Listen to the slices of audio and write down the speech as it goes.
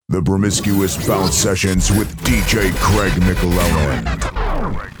The Promiscuous Bounce Sessions with DJ Craig McLellan.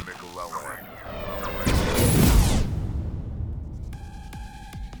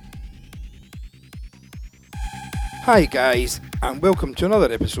 Hi guys, and welcome to another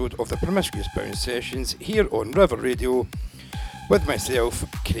episode of the Promiscuous Bounce Sessions here on River Radio with myself,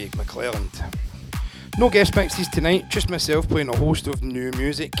 Craig McClelland. No guest mixes tonight, just myself playing a host of new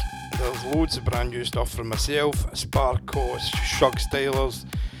music. There's loads of brand new stuff from myself, Sparkos, Shug Stylers,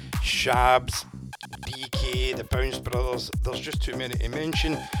 Shabs, DK, the Bounce Brothers. There's just too many to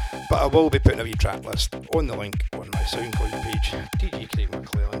mention, but I will be putting a wee track list on the link on my SoundCloud page, DJ Craig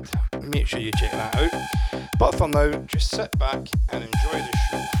McClelland. Make sure you check that out. But for now, just sit back and enjoy the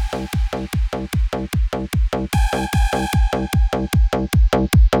show.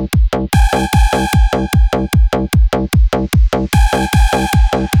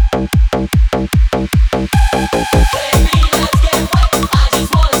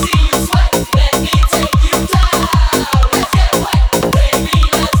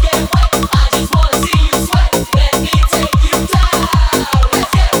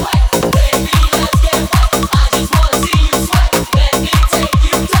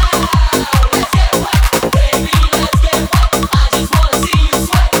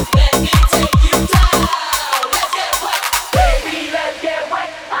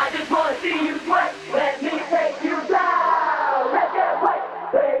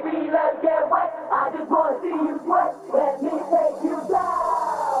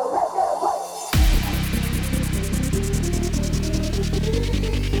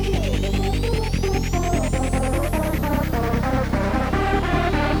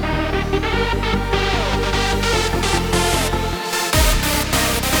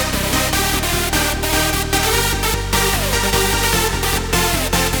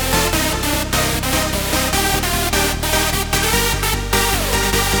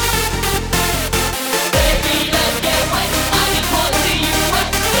 Baby, let's get wet. I just want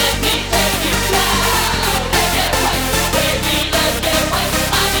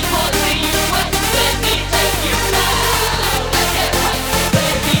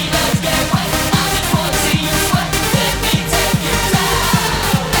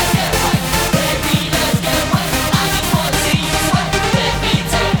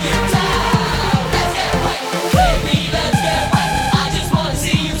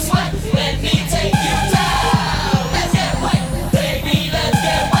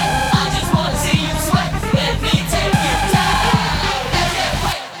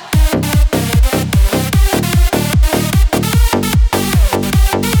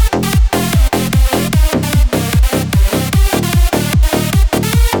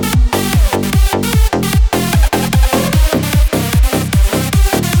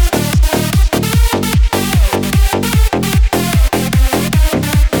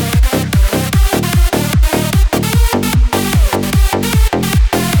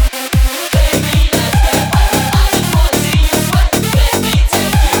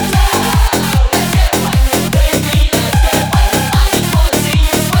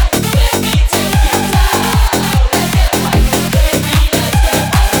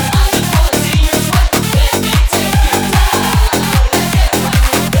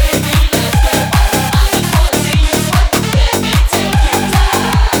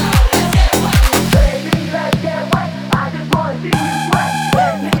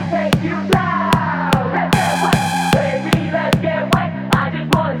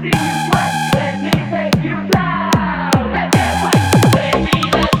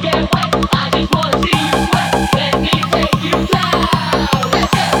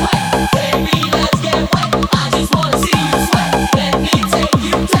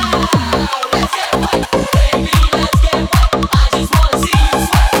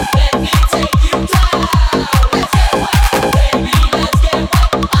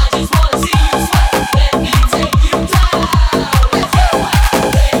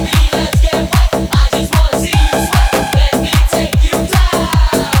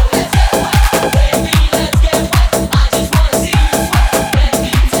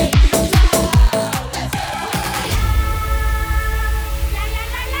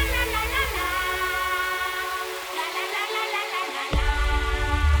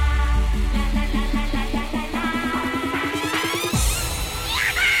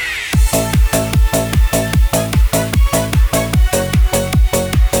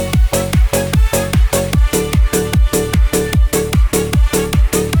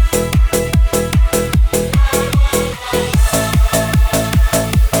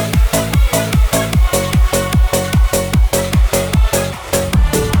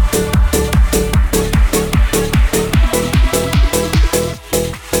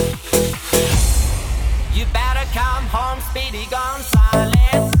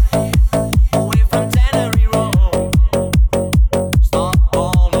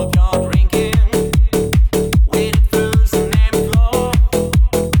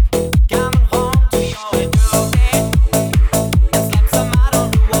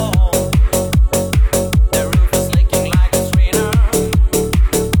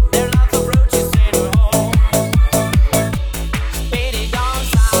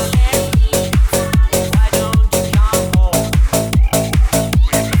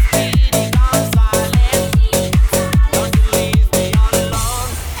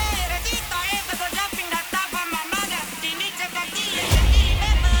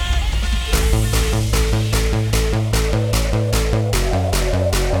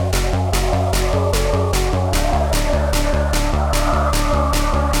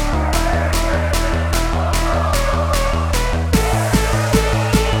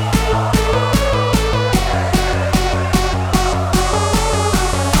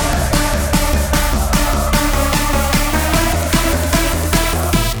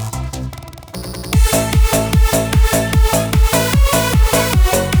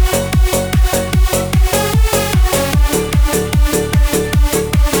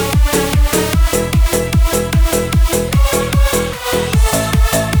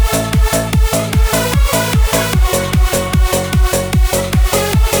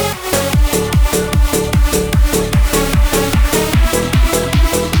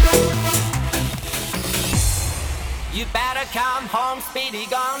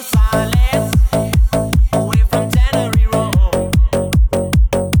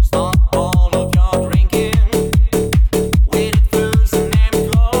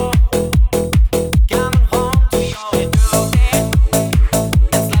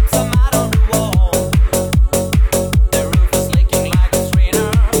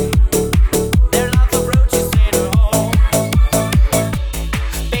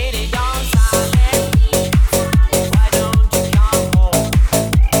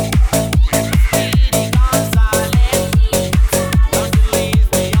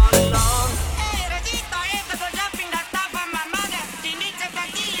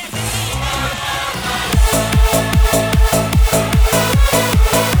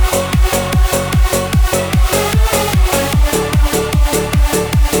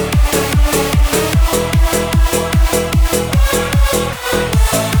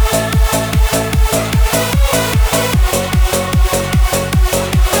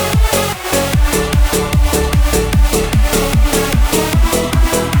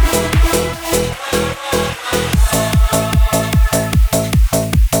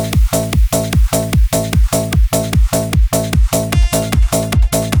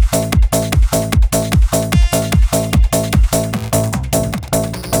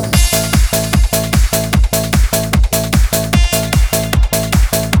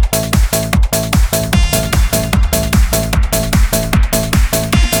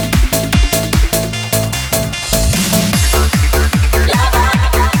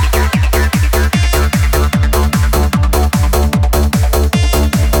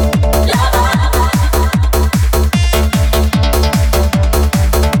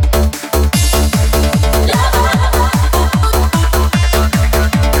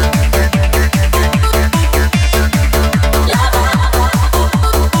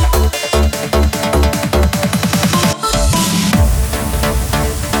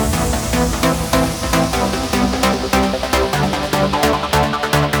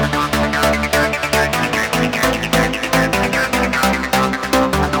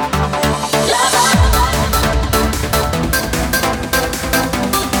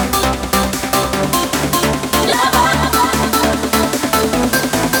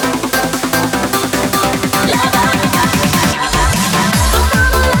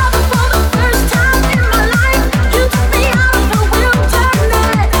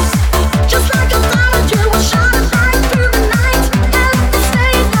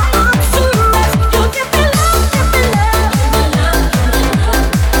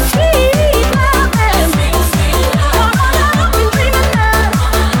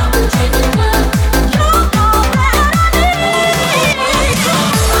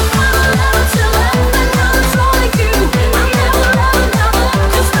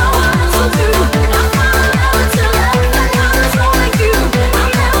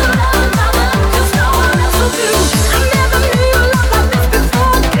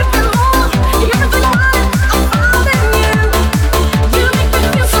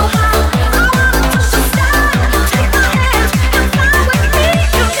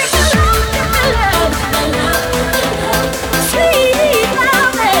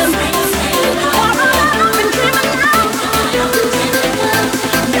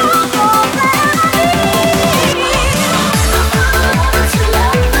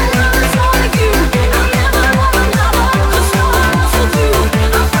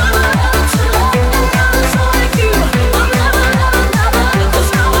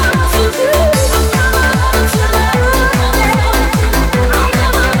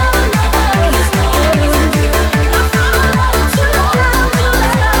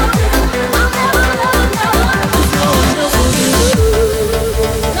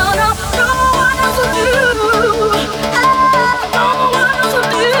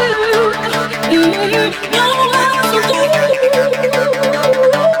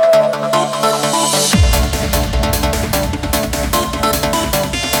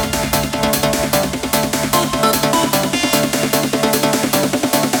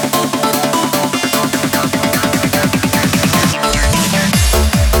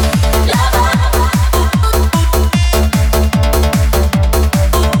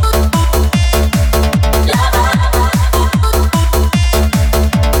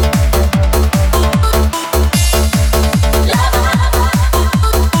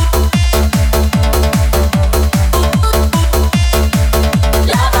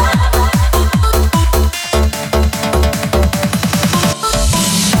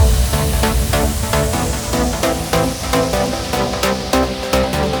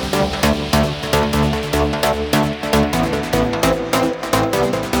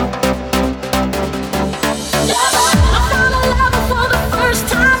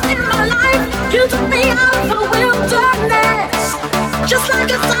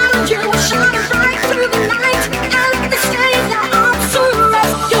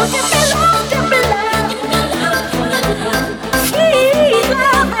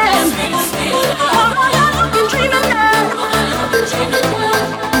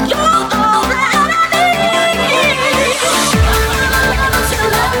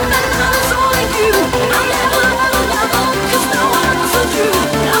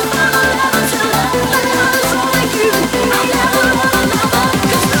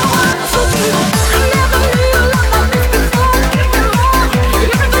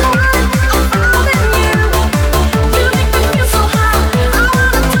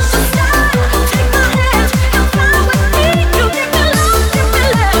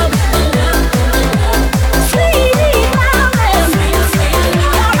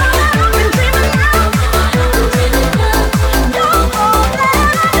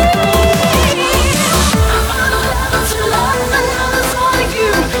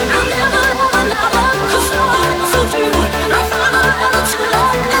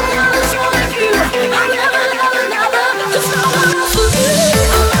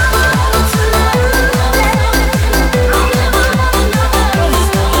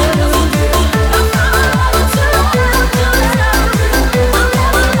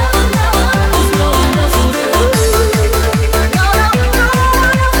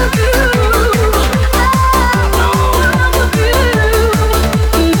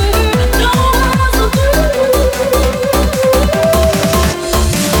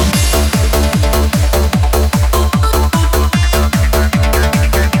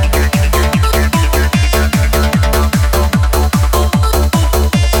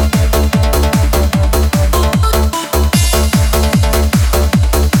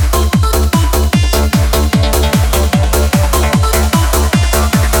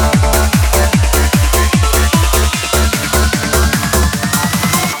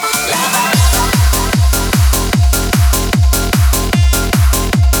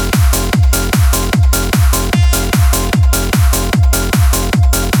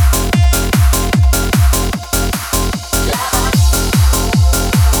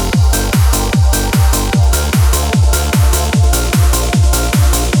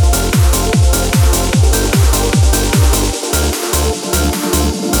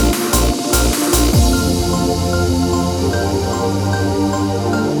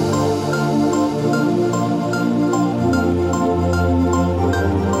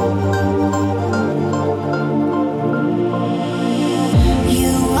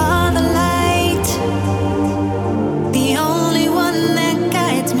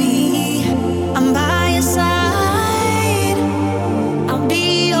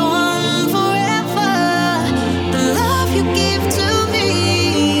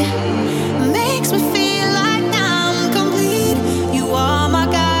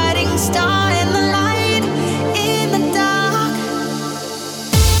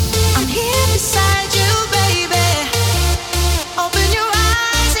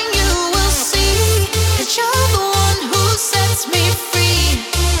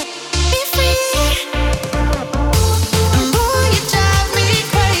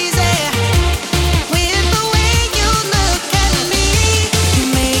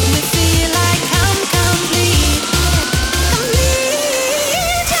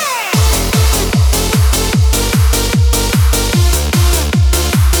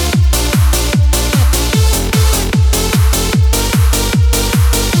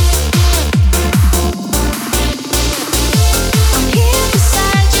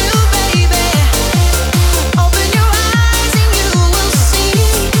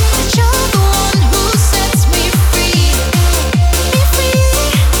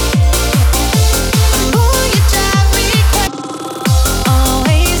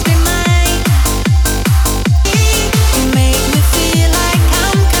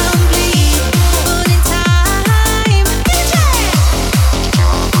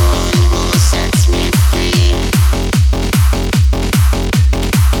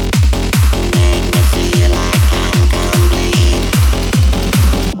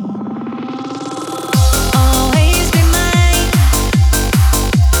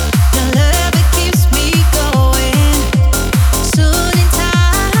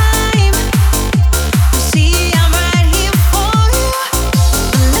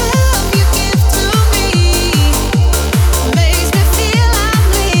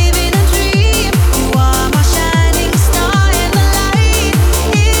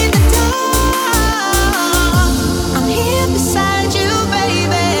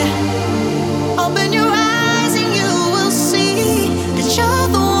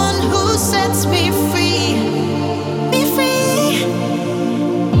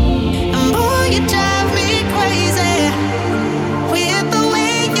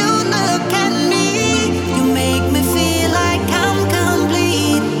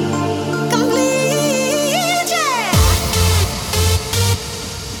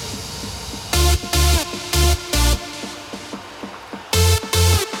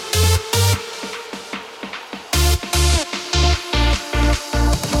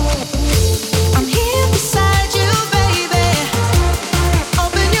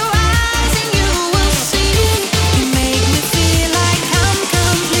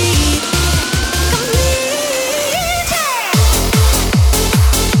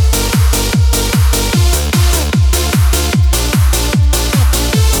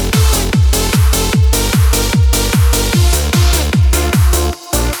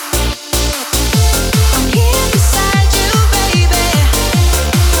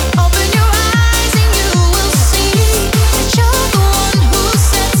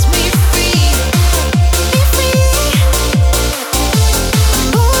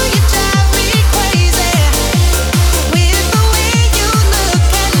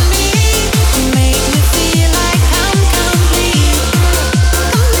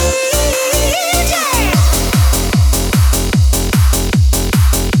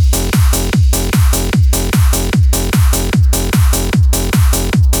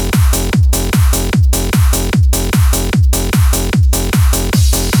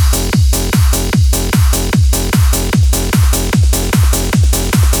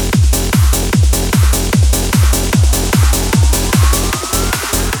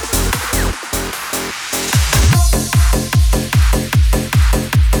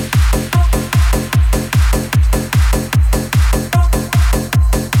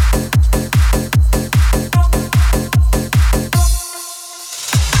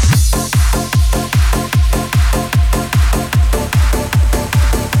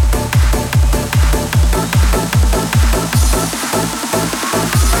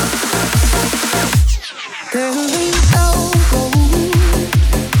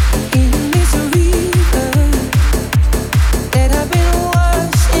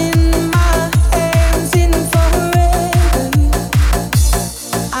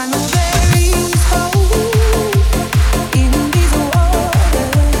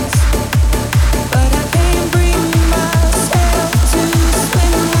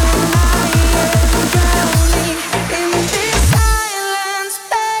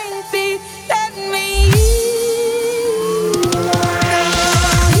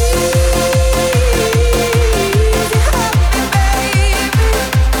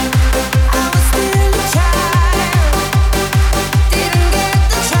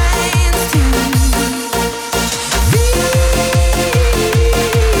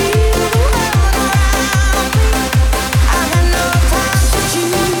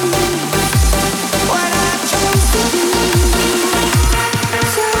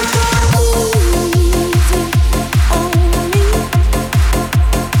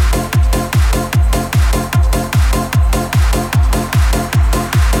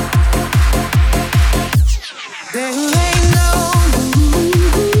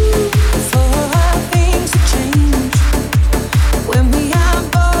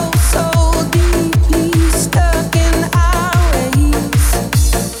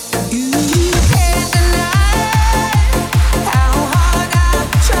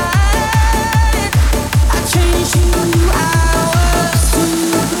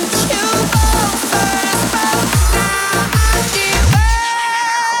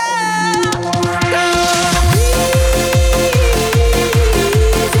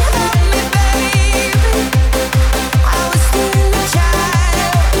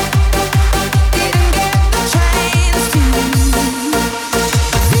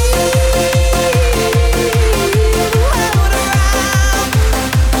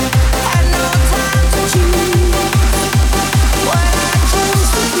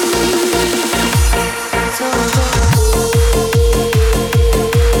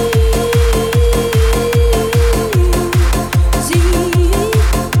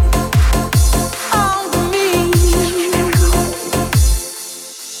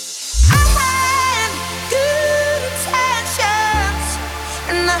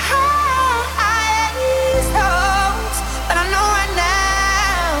the highest hopes, but I know right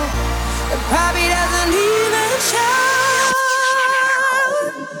now it probably doesn't even show.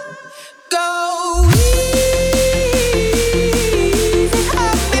 Go easy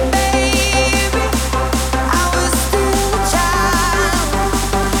on me, baby. I was still a child.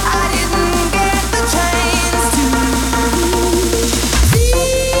 I didn't get the chance to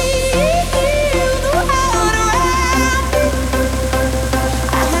feel the world around me.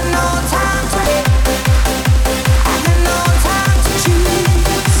 I had no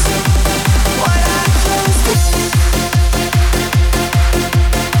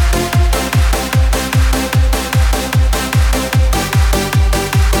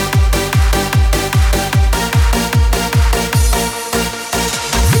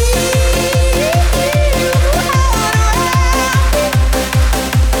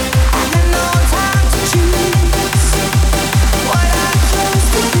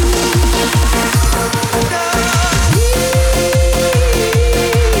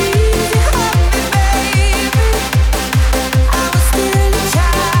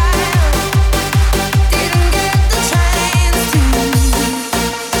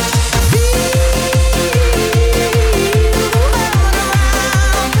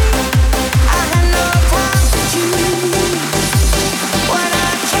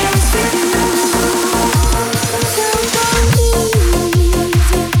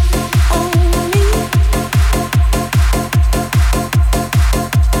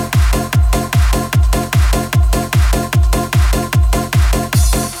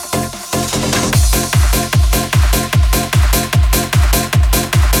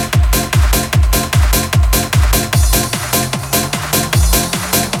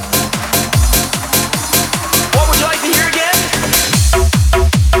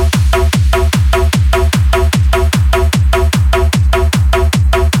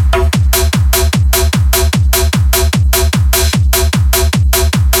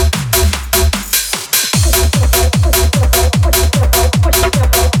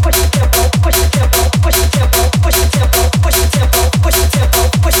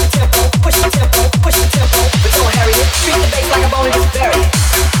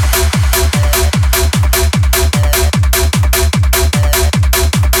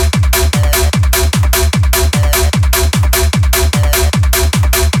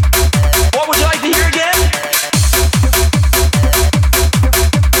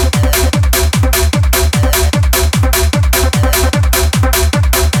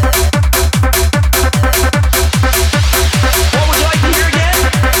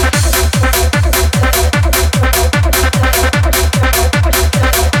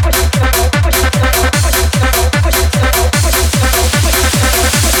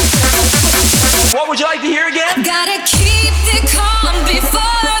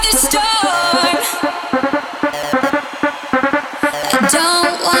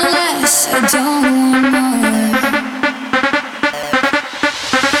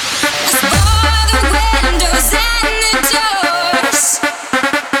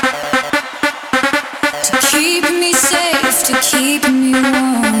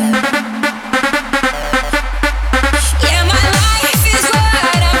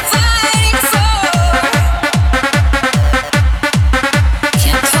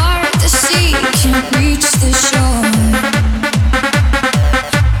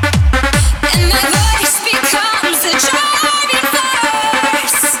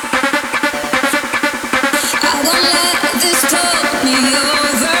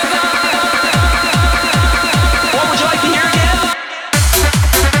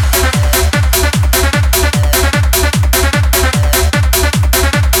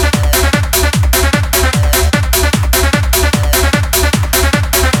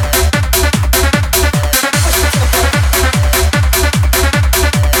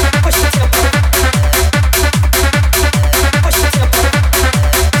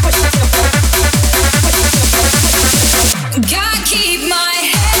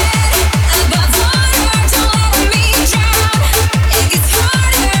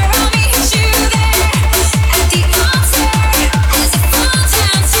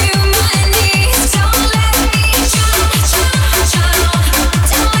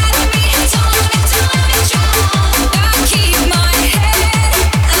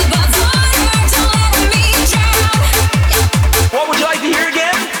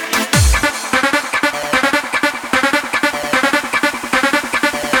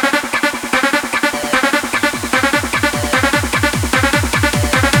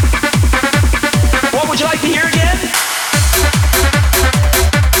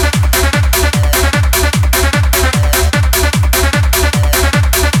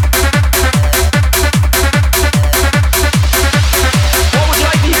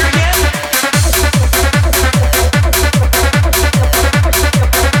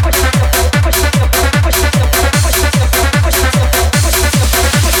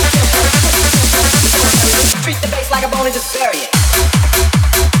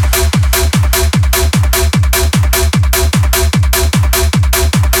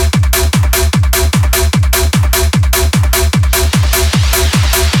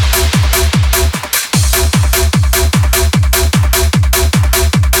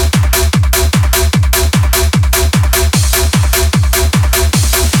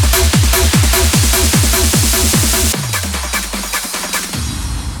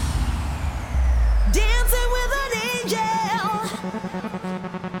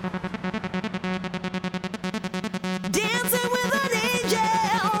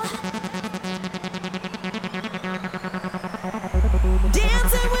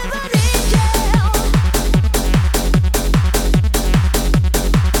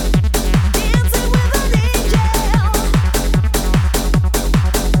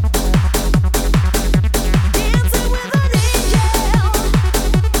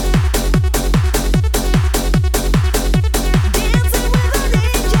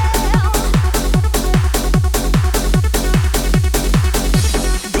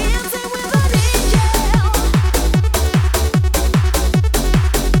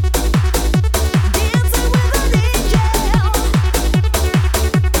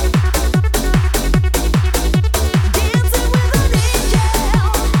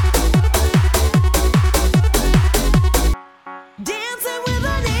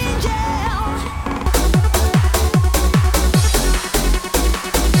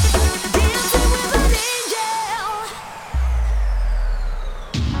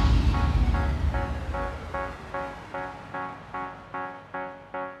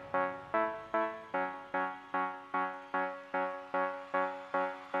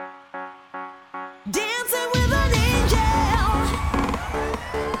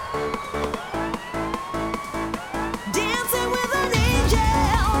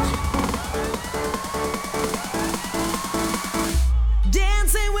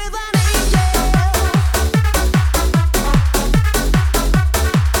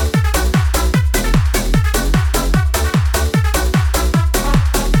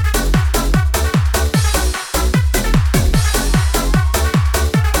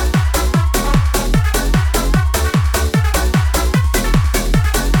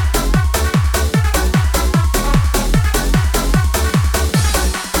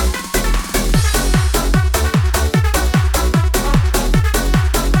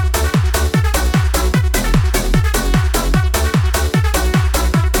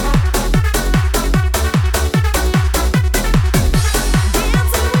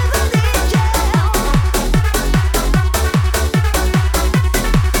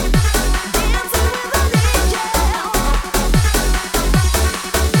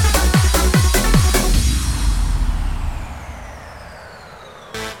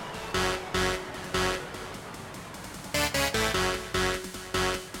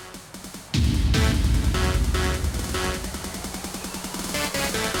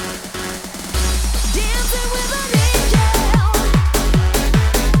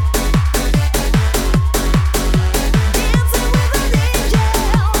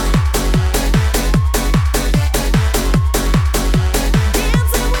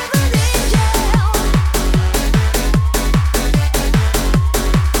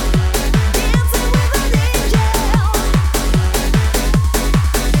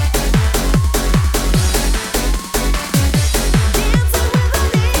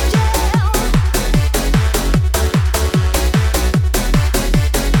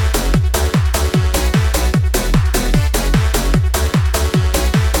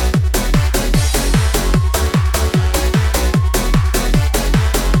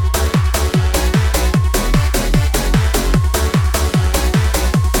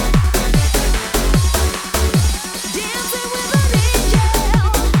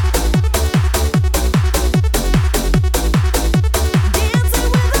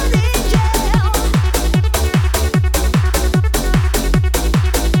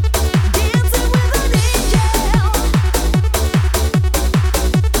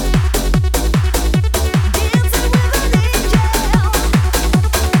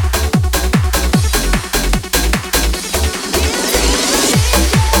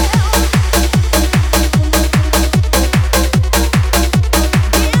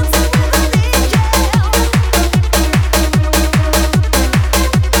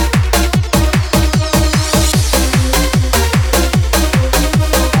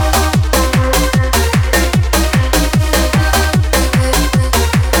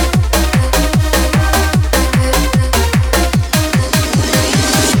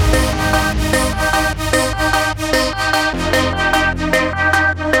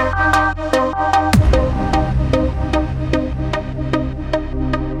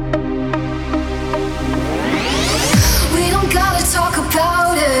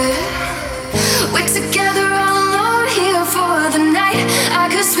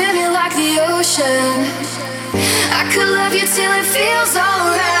could love you till it feels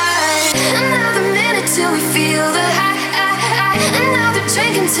alright. Another minute till we feel the high. Another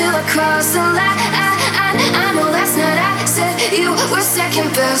drink until I cross the line. I know last night I said you were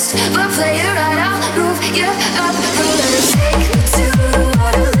second best, but play it right, I'll move you up. Take me to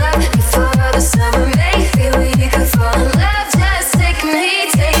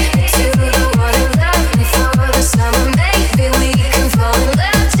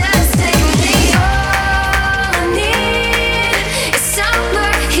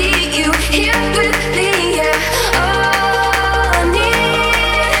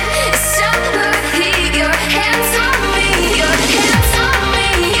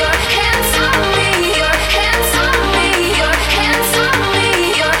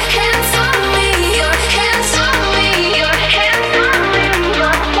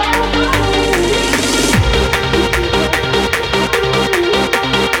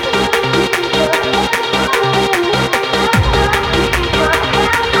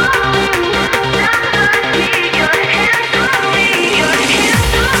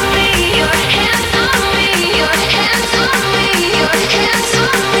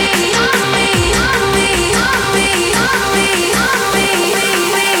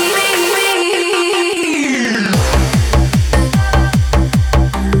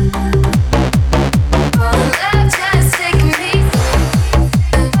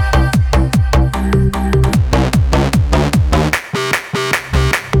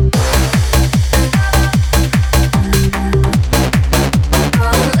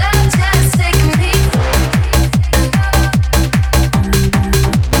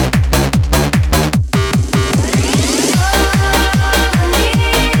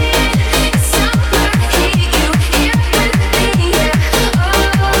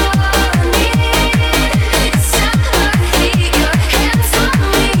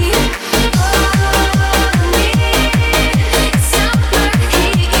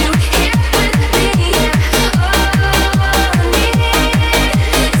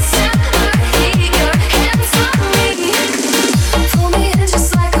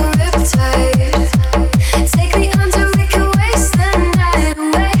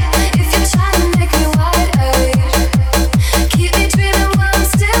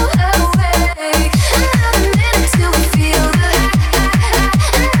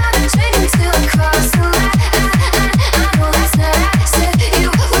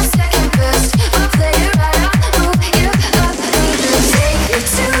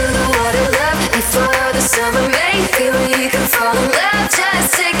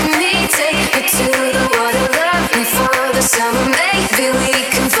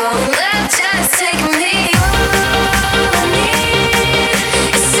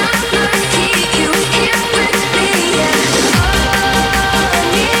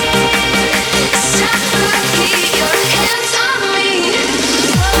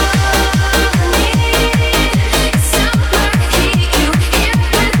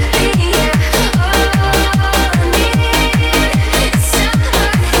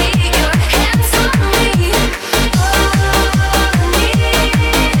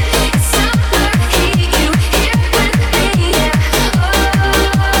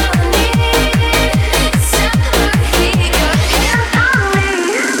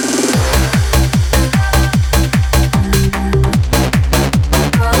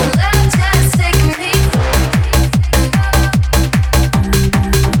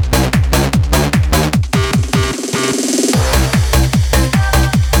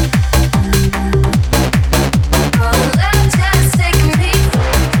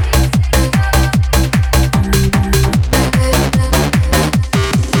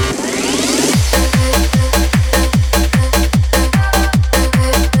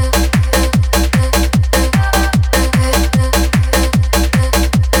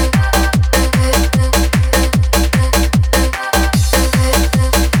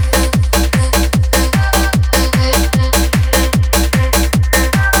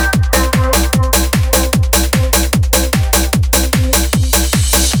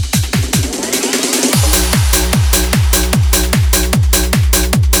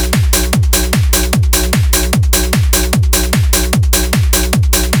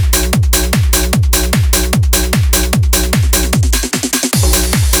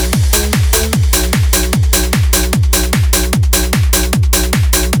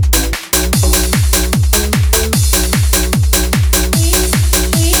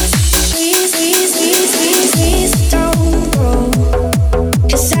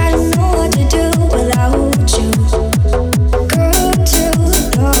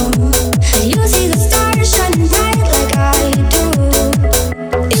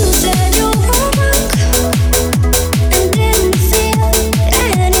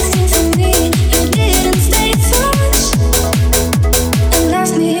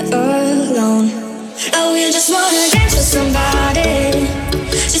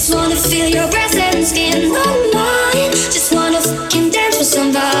feel your breath and skin on mine. Just wanna fucking dance with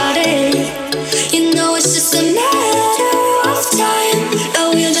somebody.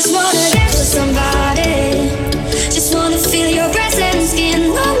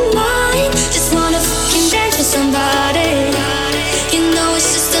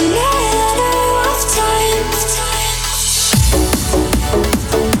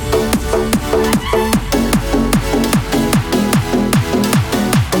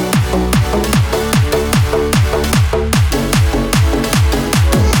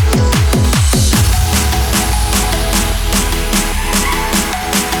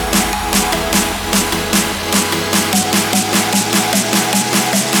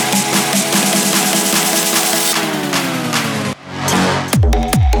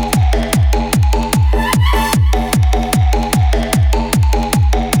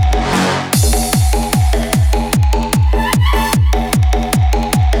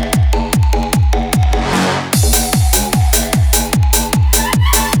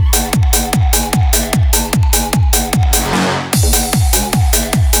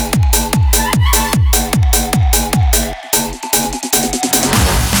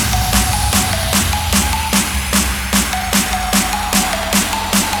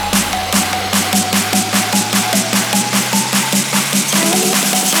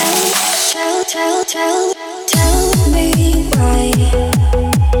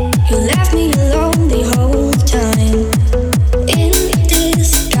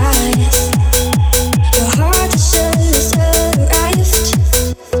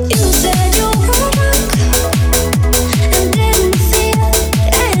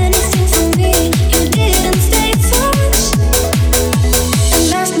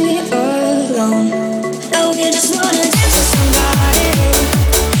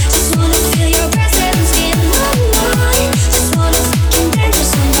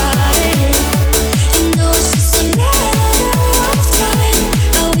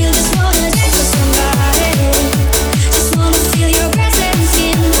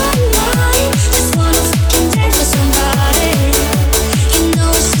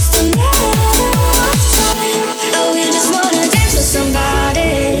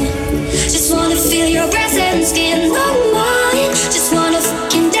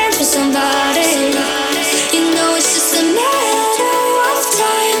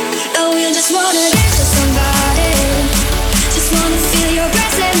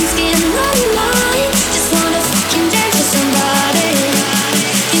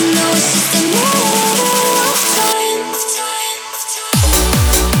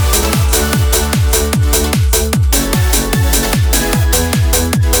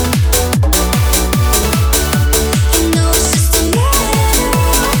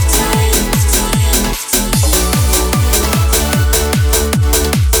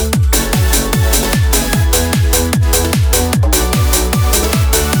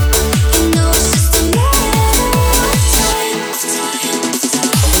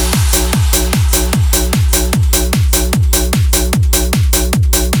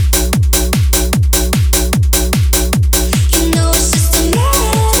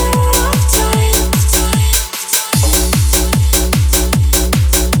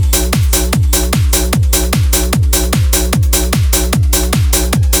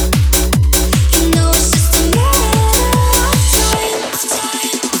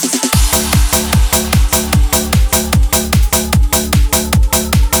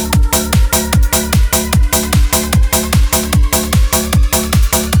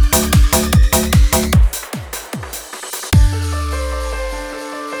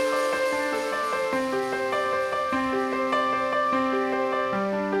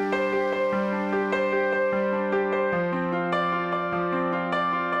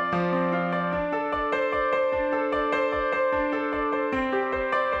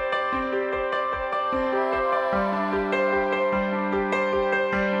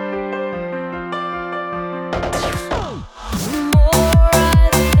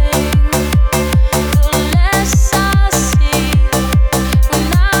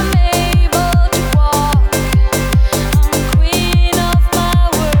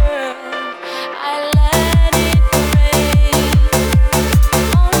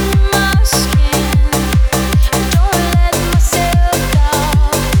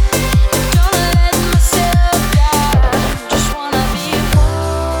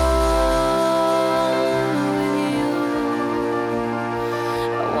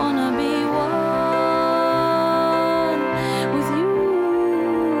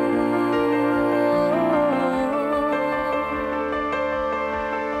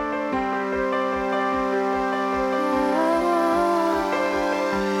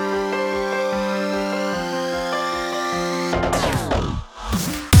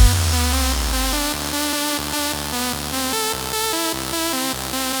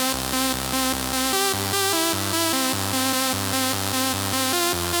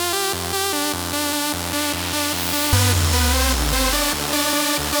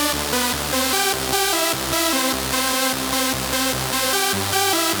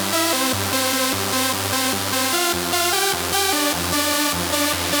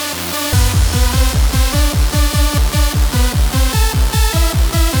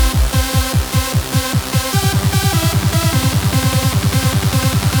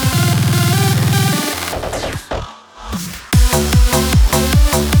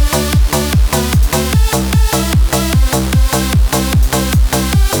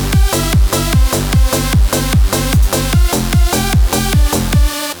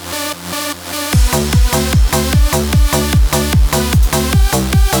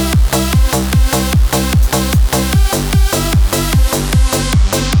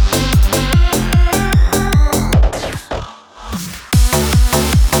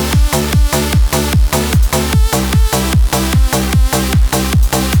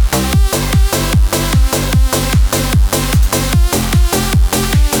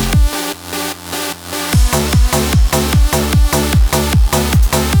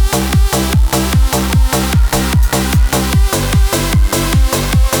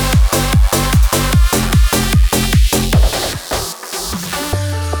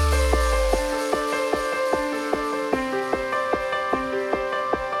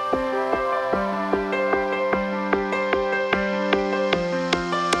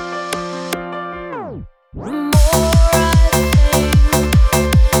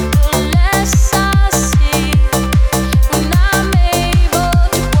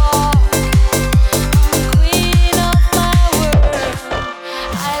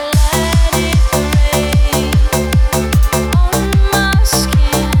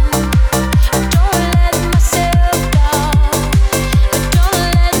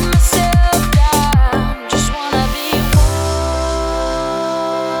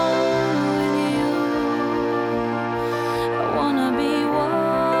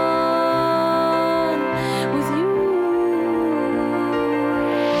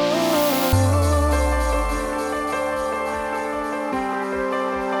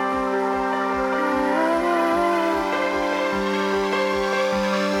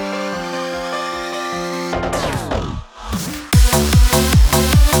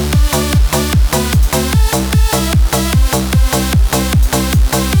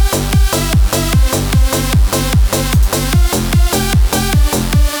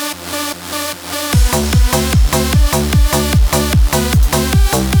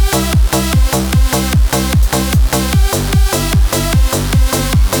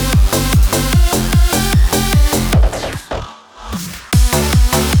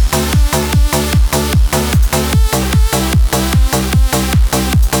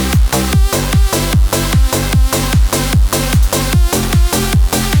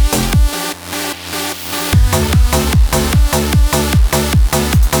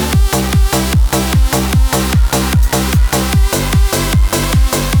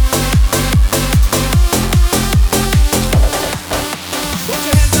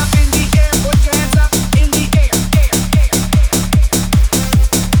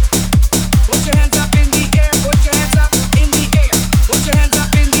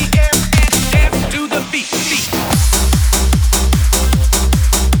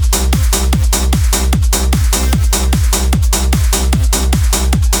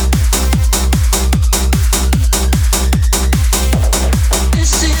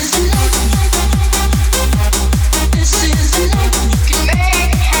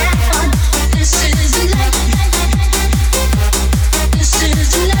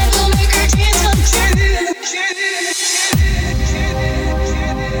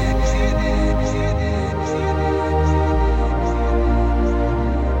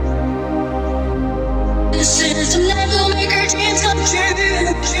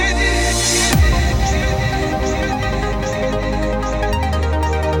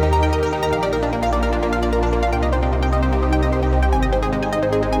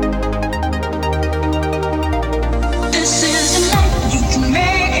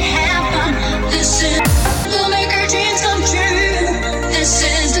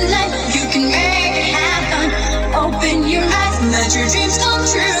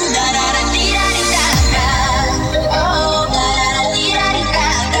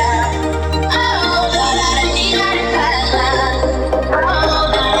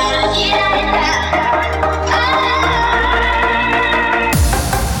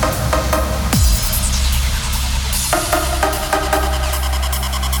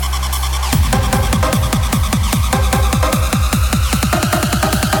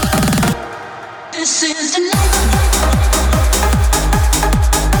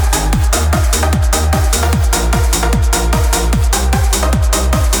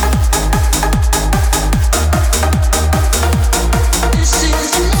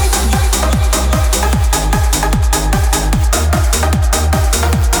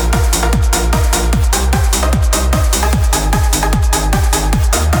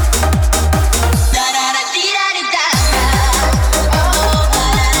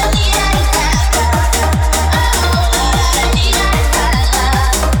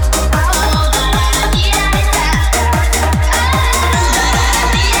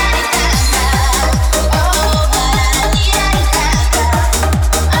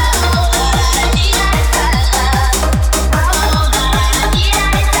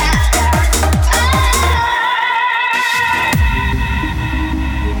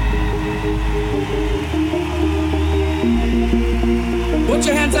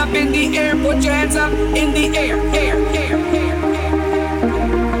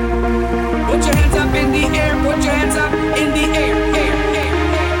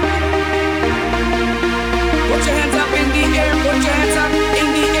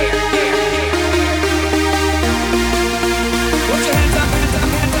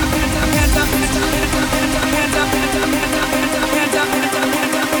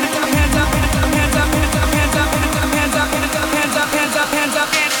 Hands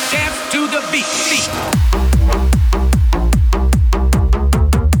up, and dance to the beat.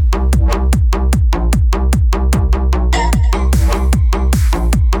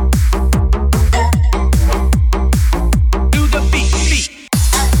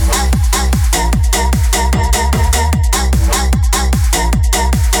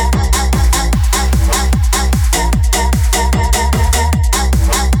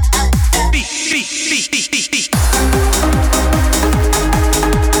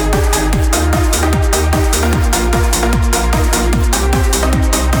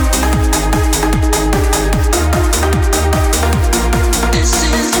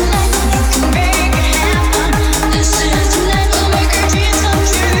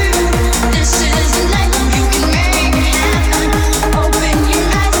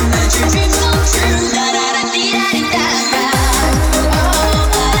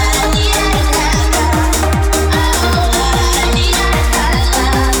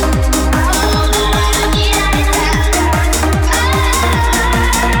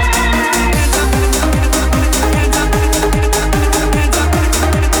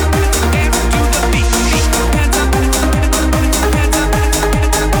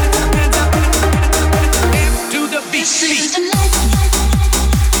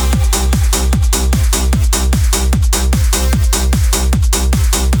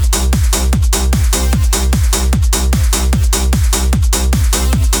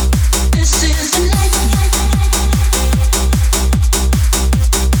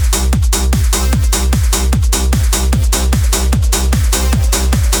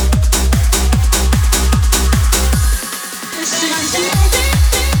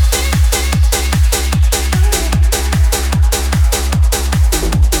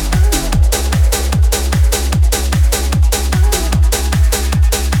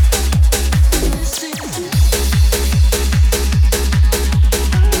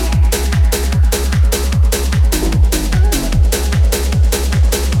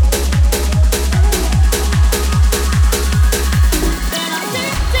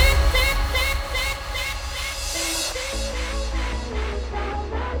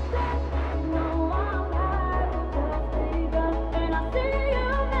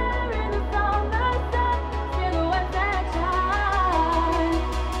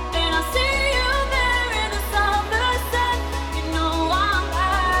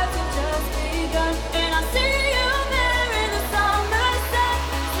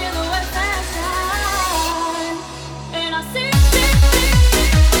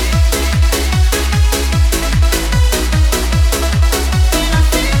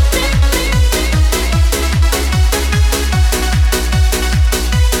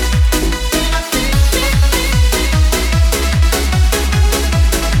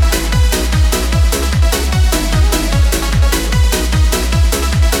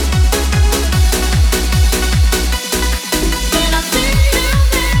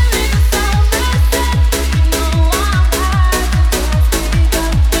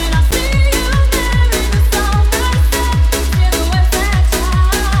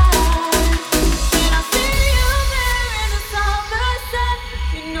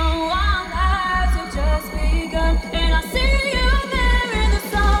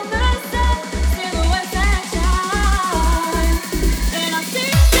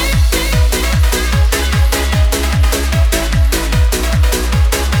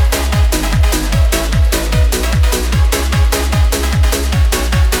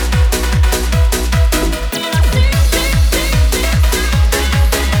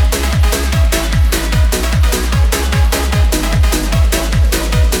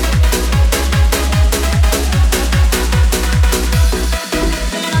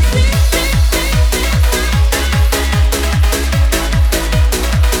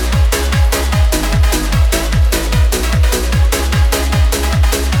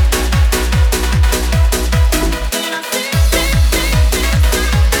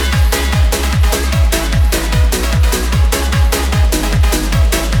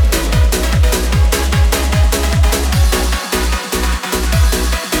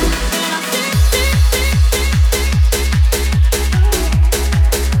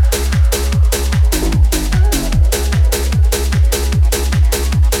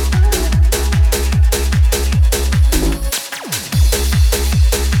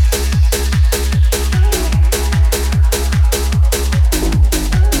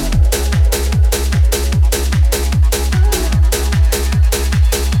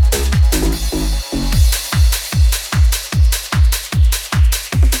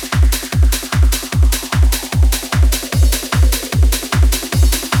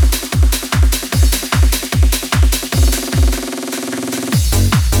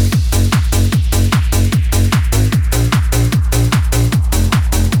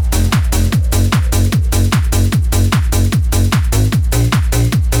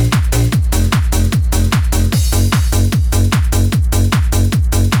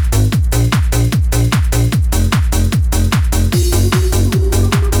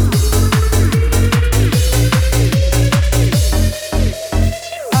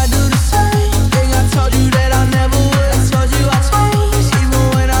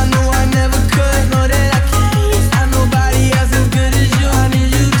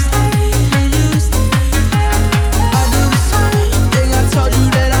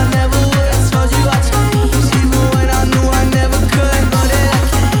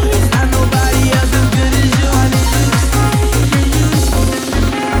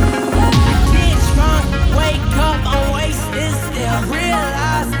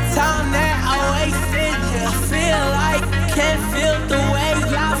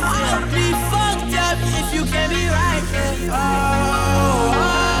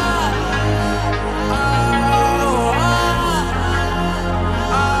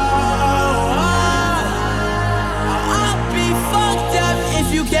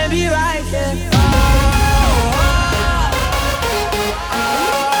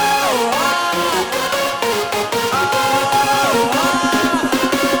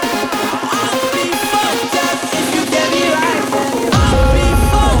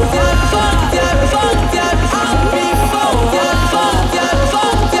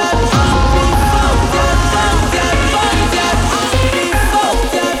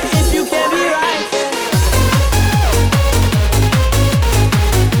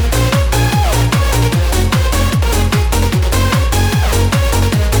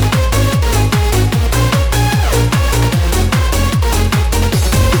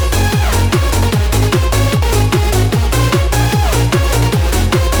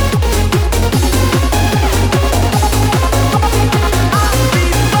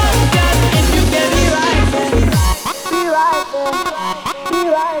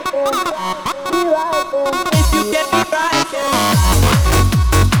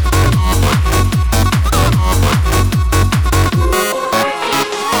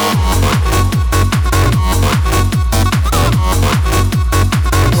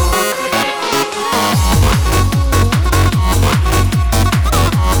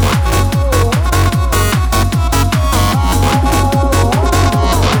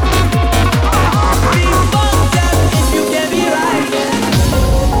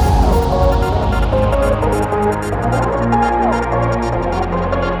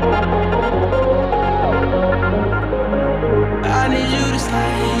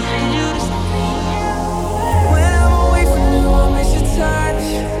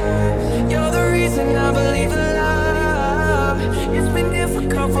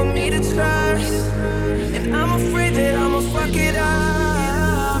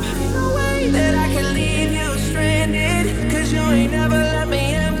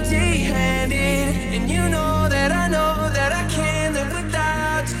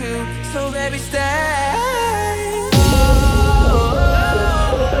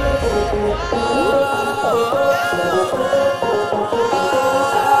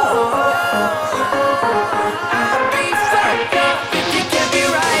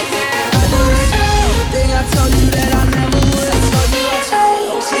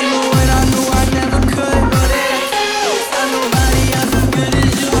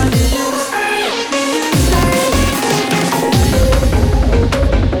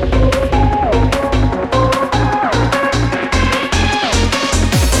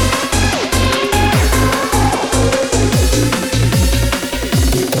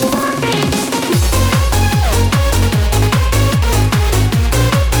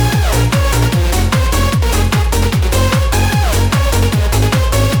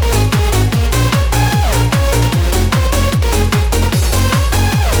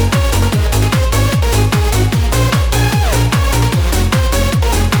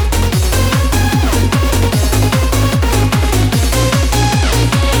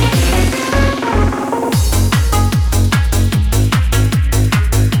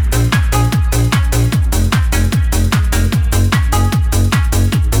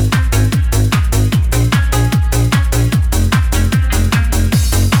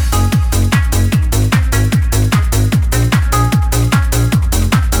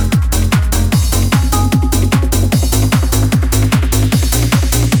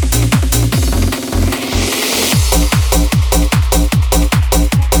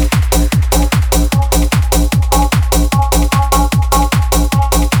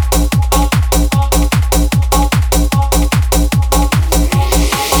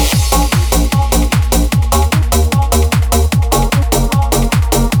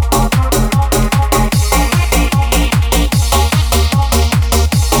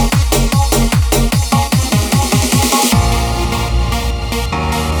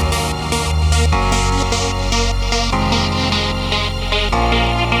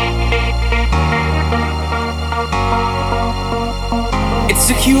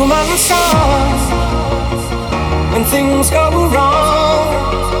 human song when things go wrong,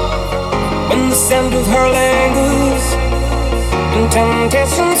 when the scent of her lingers and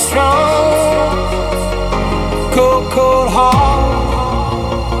temptation strong. Cold, cold heart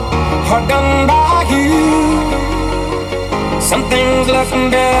done by you. Something's looking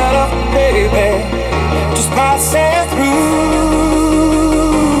better, baby, just pass it through.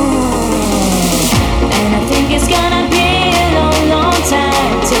 And I think it's gonna be a long, long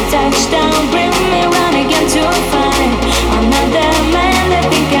time till touchdown, bring me round again to find another man that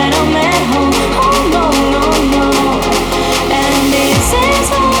think I don't at home. Oh no, no, no. And this is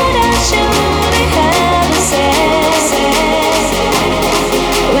what I should have said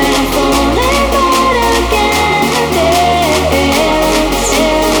when I'm falling apart again.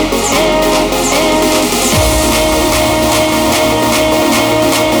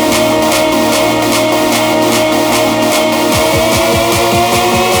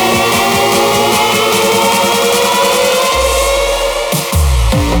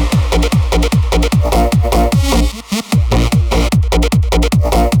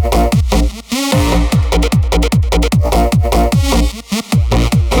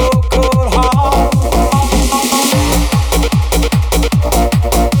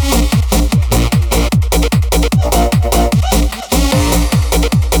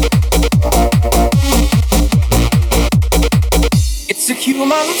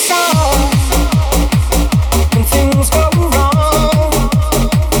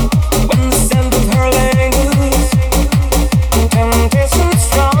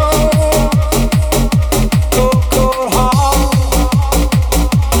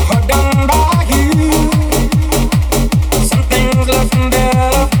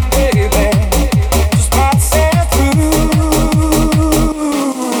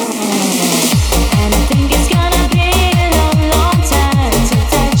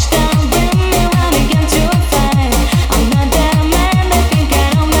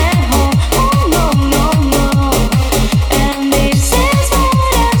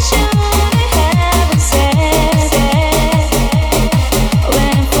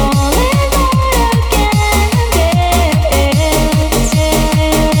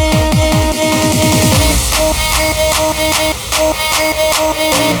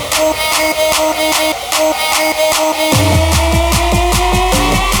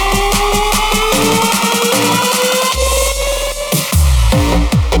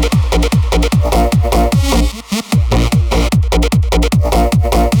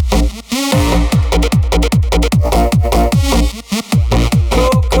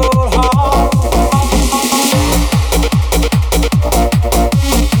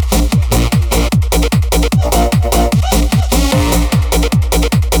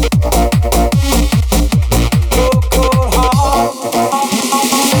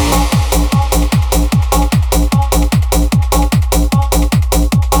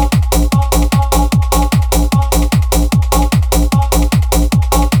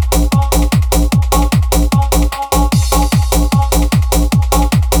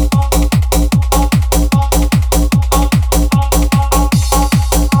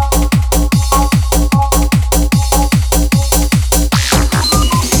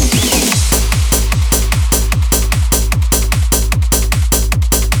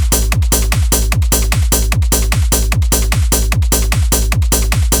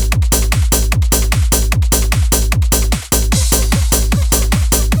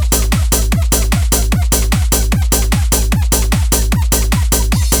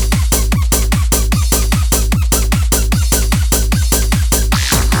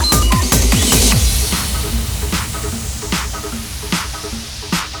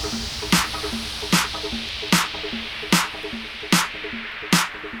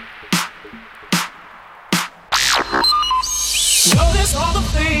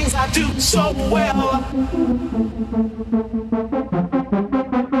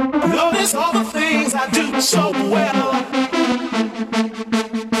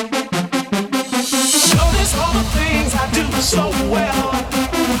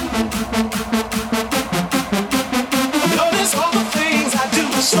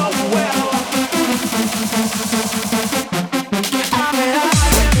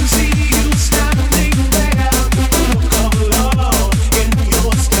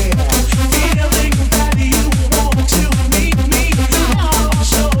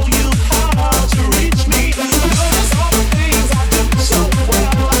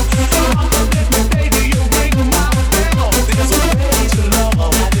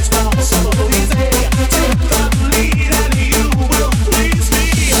 Take the lead and you will please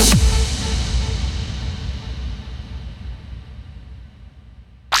me.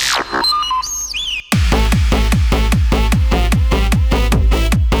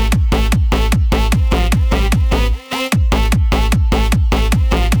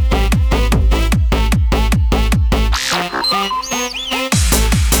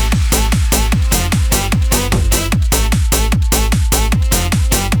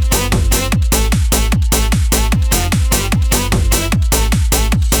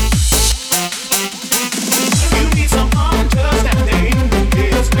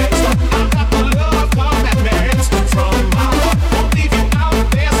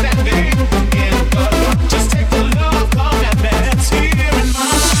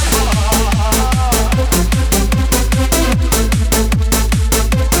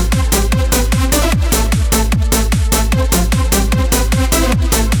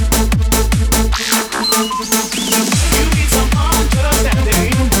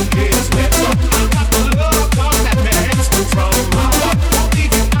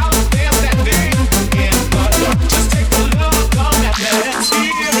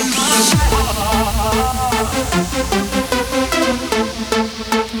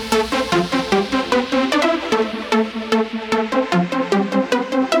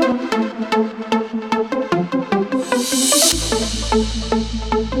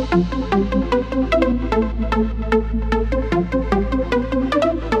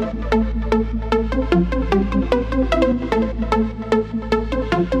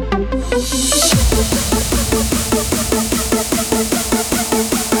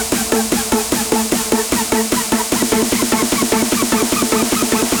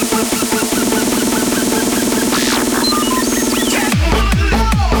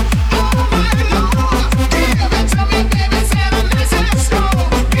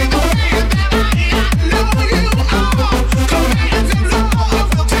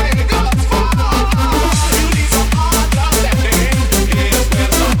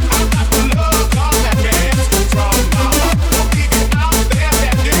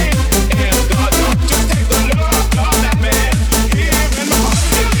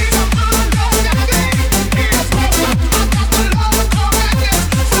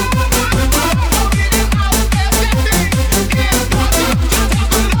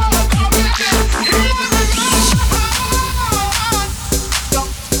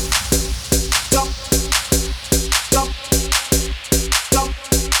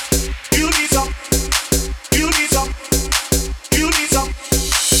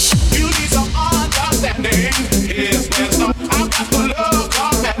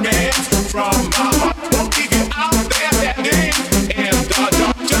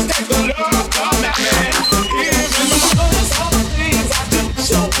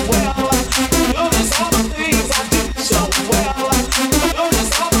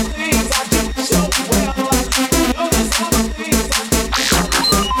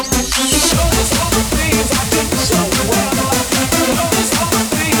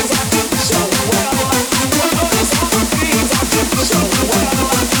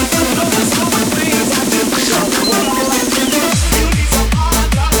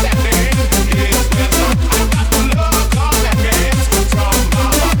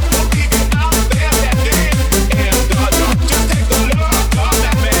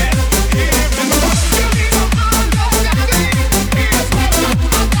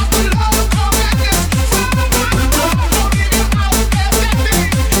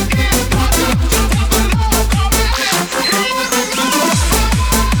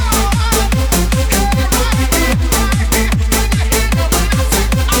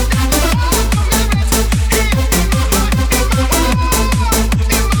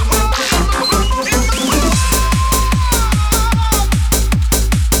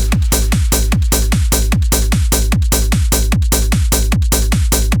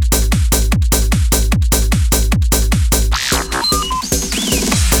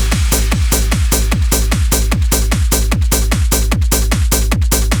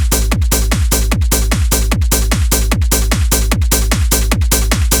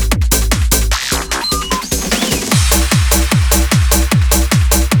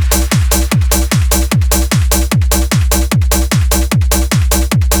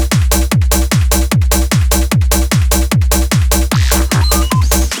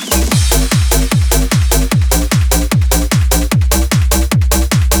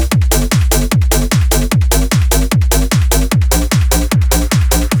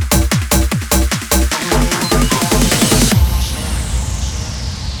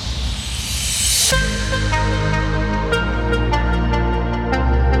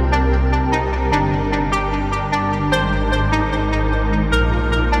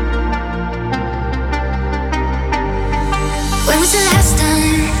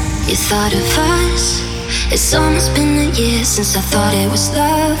 You thought of us. It's almost been a year since I thought it was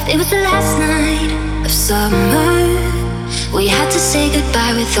love. It was the last night of summer. We had to say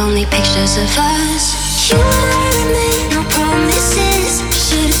goodbye with only pictures of us. You and I made no promises.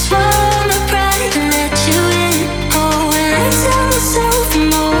 Should've sworn my pride and let you in. Oh, and I tell myself I'm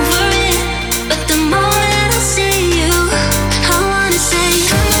over it, but the moment I see you, I wanna say,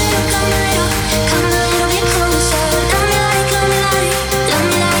 come a little, come a little, come a little bit closer. Love me like, love me like, love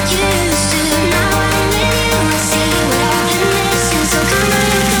me like you used to. Now I'm with you, I see what I've been missing. So come a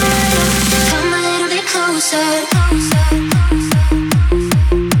little, come a little bit closer, closer.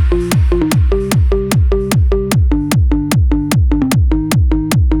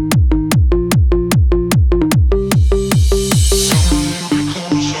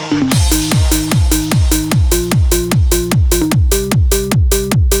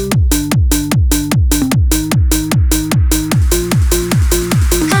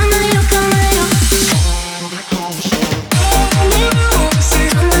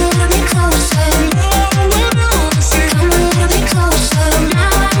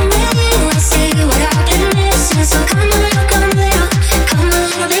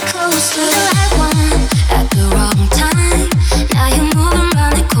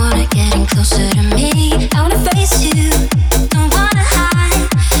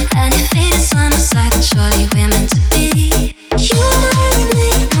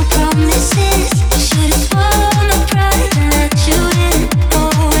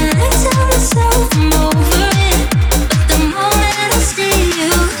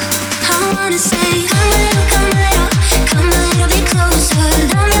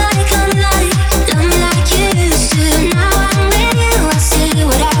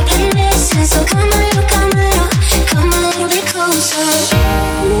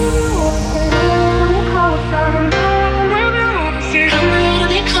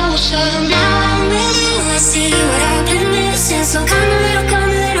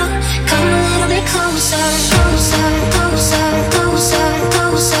 Closer, closer, closer,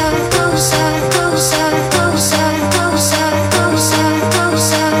 closer, closer, closer.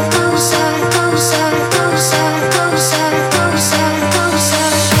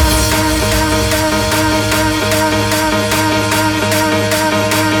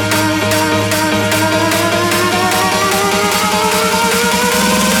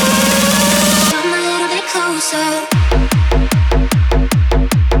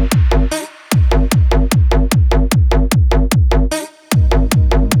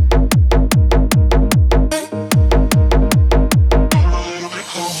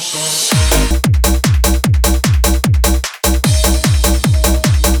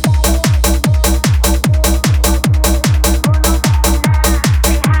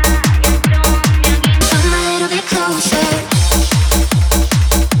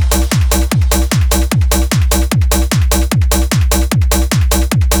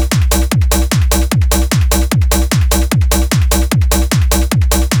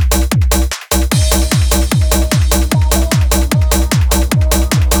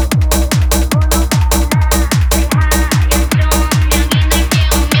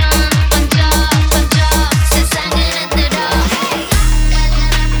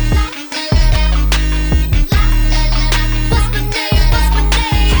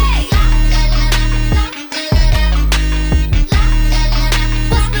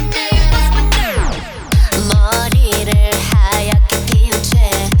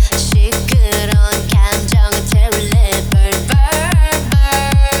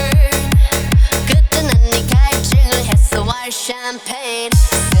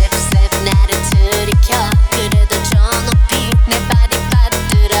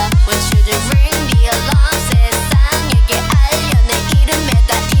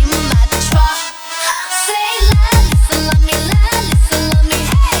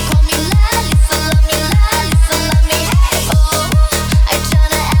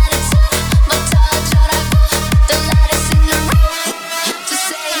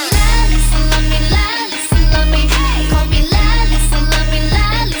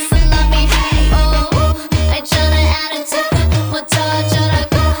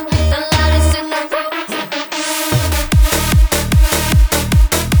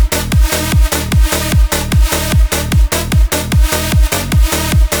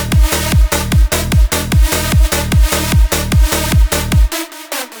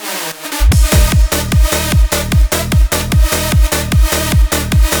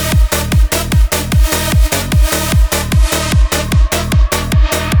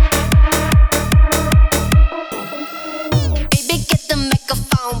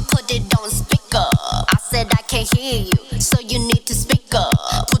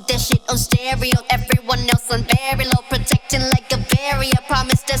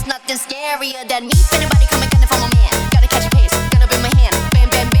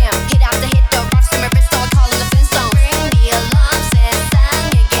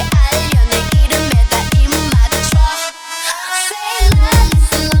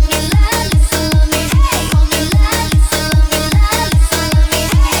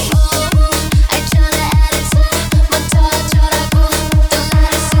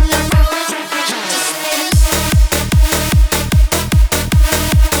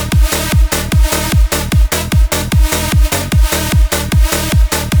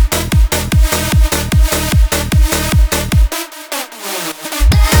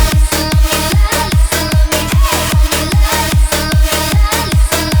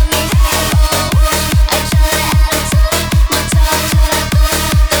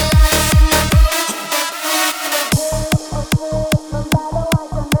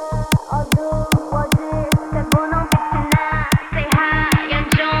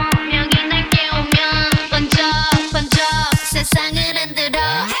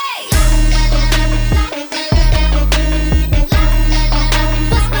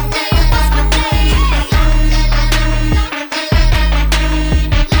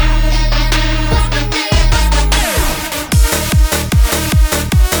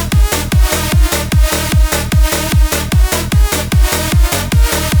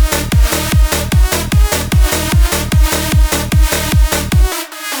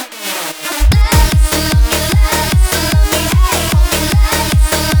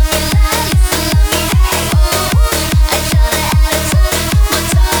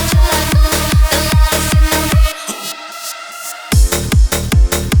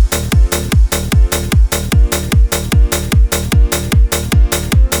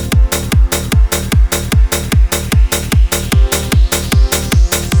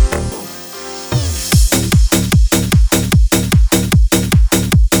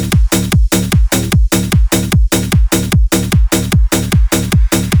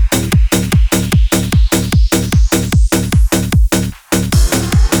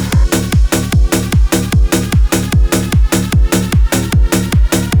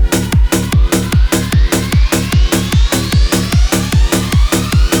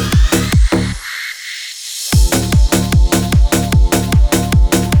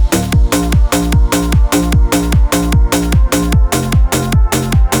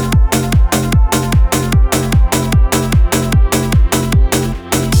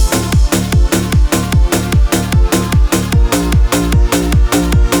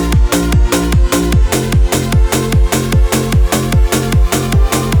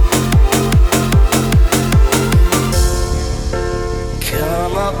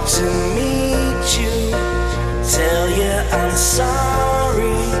 to meet you, tell you I'm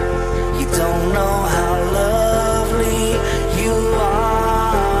sorry. You don't know how lovely you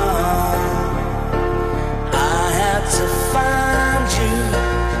are. I had to find you,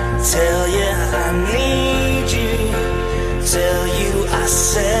 tell you I need you, tell you I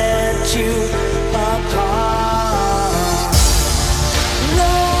set you apart.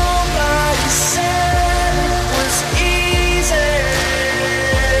 Nobody said it was easy.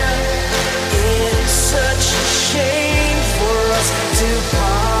 It's such a shame for us to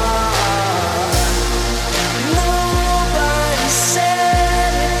part. Nobody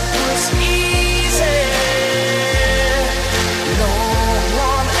said it was easy. No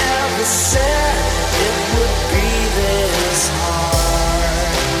one ever said it would be this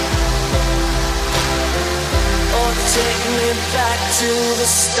hard. Oh, take me back to the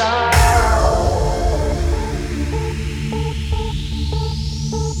start.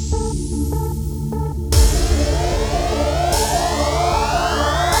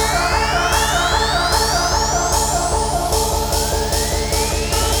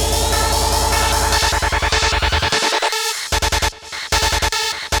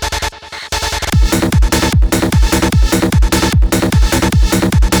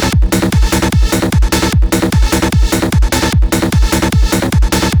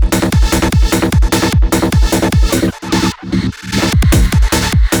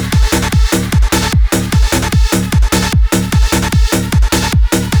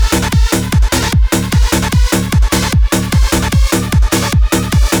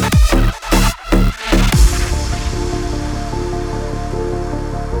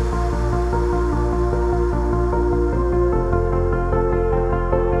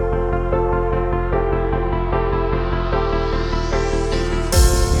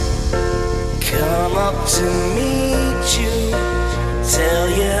 Come up to meet you, tell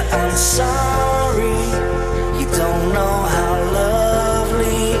you I'm sorry. You don't know how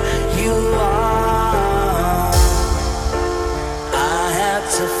lovely you are. I had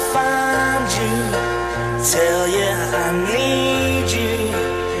to find you, tell you I need you,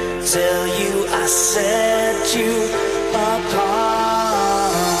 tell you I set you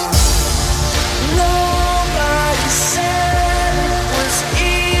apart. Nobody said it was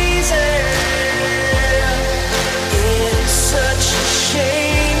easy. It's such a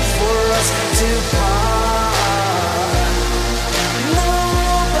shame for us to part.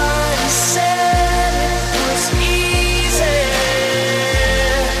 Nobody said it was easy.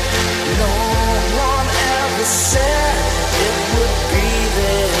 No one ever said it would be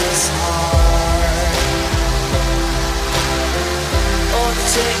this hard. Oh,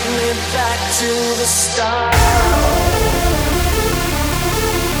 take me back to the start.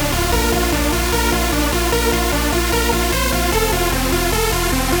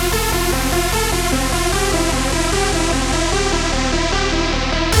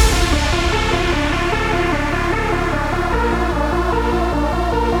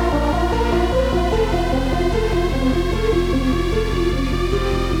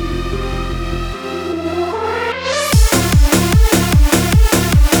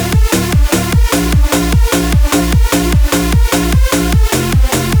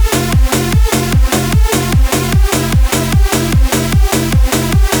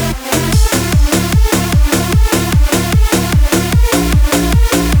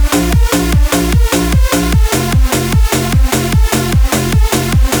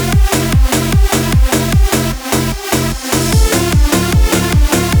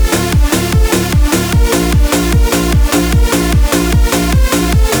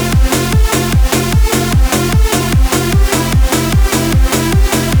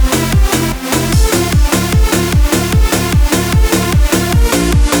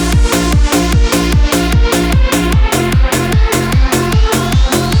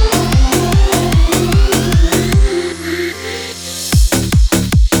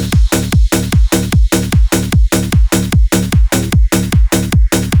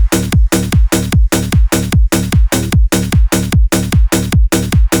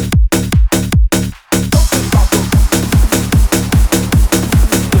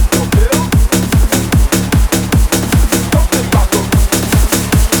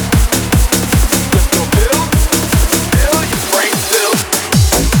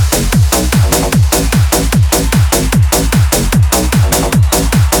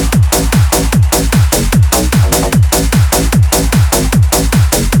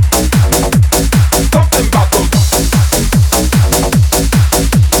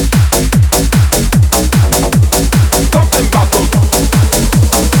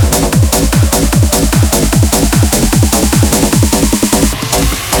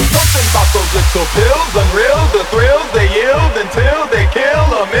 little pills, unreal, the thrills they yield until they kill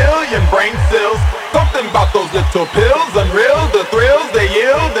a million brain cells. Something about those little pills, unreal, the thrills they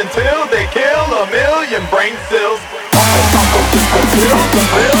yield until they kill a million brain cells. Pills,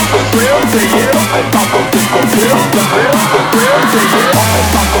 unreal, the thrills they yield. Pills, unreal, the thrills they yield.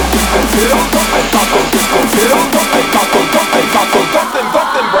 Pills,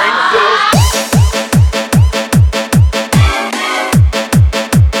 something brain cells.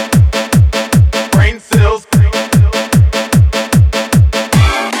 Brain cells.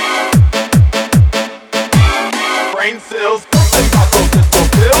 Brain cells.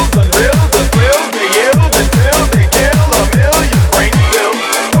 Pills, unreal, the thrills they yield until they kill a million brain cells.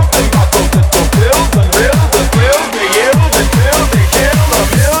 Something about those little pills, unreal, the thrills they yield until they kill a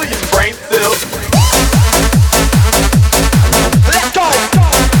million brain cells. Let's go.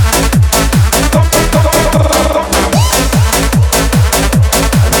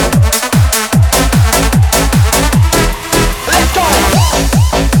 Let's go.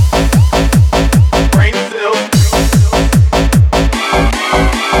 Brain cells.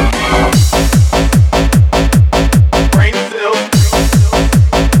 Brain cells.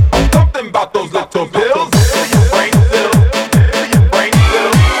 Something about those little pills. Brain cells. Brain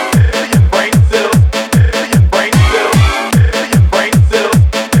cells. Brain cells. Brain cells. Brain cells.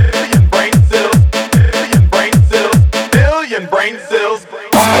 Brain cells. Brain cells. Billion brain cells.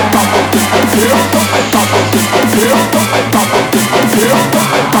 Something about those little pills. Something about those little pills.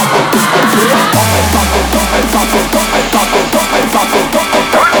 Something about those little pills. Something about those little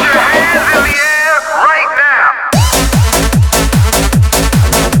pills.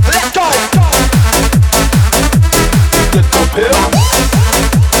 Let's go. Little pill.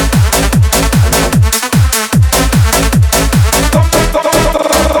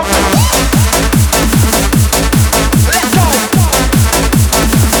 Let's go.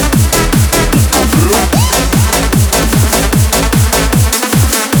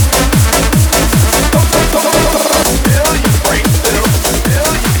 Billion brain cells.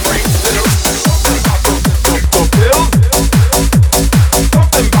 Billion brain cells. Something about those little pills.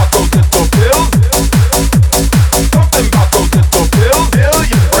 Something about those little pills. Something about those little pills.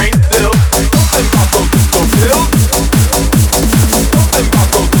 Billion brain cells. Something about those little pills. Something about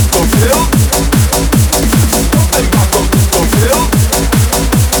those little pills.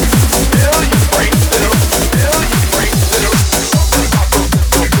 Something about those little pills. Billion brain cells. Billion brain cells. Something about those little pills.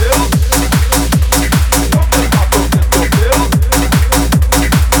 Something about those little pills.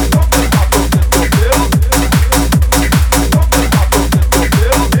 Something about those little pills. Something about those little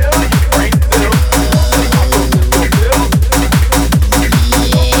pills. Billion brain cells.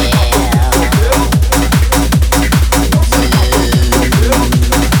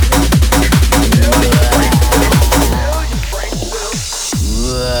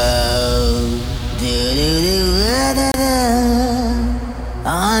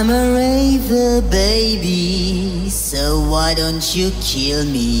 I'm a raver, baby, so why don't you kill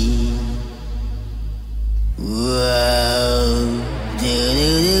me? Whoa,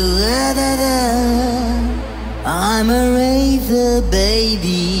 I'm a raver,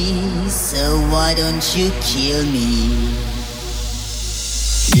 baby, so why don't you kill me?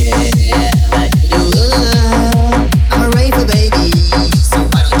 Yeah, I'm a raver, baby, so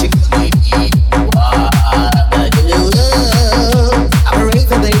why don't you kill me? I'm a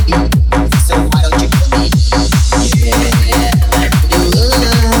raver, baby, so why don't you kill me? Yeah,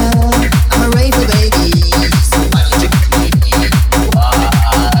 I'm a raver, baby, so why don't you kill me?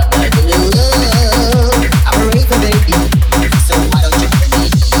 I'm a raver, baby, so why don't you kill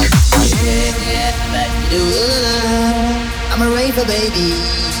me? Yeah, I'm a raver, baby,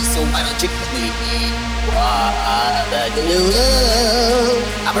 so why don't you kill me?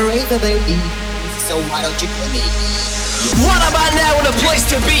 I'm a raver, baby, so why don't you kill me? What about now in a place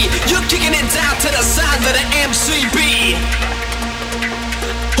to be? You're kicking it down to the sound of the MCB.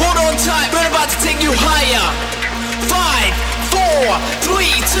 Hold on tight, we're about to take you higher. 5, 4, 3,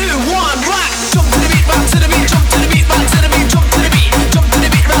 2, 1, rock. Jump to the beat, rock to the beat, jump to the beat, rock to the beat, jump to the beat, jump to the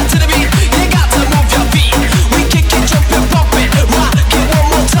beat, rock to the beat. You got to move your feet. We kick it, jump and pump it, rock it one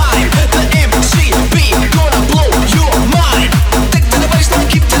more time. The MCB gonna blow your mind. Stick to the baseline,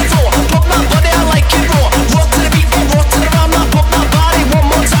 keep to the floor. Pump my body, I like it raw. Rock to the beat, rock to the round, now pump my body one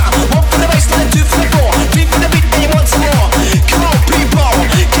more time. 1 for the baseline, 2 for the floor, 3 for the beat, and you want some more. Come on, people,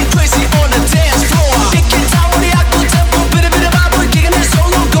 get crazy on the dance floor. Kick it down with the actual tempo, bit of vibe, we're kicking it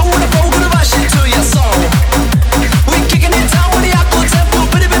solo, go with the flow.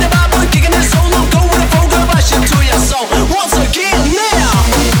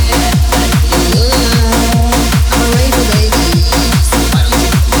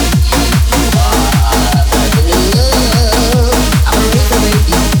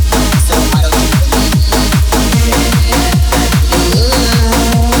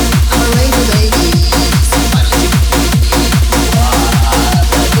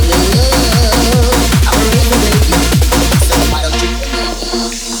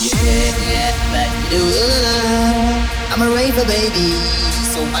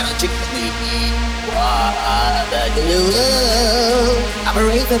 I'm a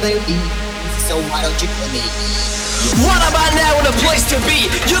raver, baby. So why don't you kill me? What about now in a place to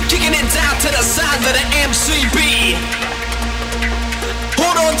be? You're kicking it down to the sound of the MCB.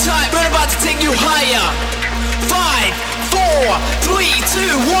 Hold on tight, we're about to take you higher. 5, 4, 3,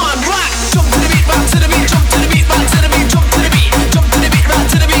 2, 1, rock. Jump to the beat, rock to the beat, jump to the beat, rock to the beat, jump to the beat, jump to the beat, rock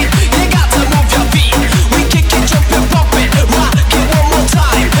to the beat. You got to move your feet. We kick it, jump and pump it, rock it one more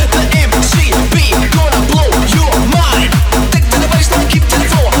time. The MCB gonna blow your mind. Stick to the baseline, keep to the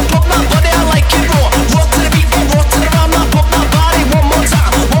floor. Pump my body, I like it raw. Rock to the beat, rock to the round, now pump my body one more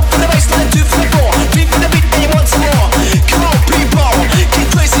time. 1 for the baseline, 2 for the floor, 3 for the beat, and you want some more. Come on, people, get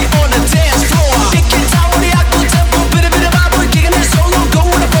crazy on the dance floor. Kick it down with the aqua tempo, bit of vibe, we're kicking it solo. Go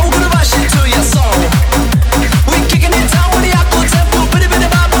with the flow, gonna rush into your soul. We kicking it down with the aqua tempo, bit of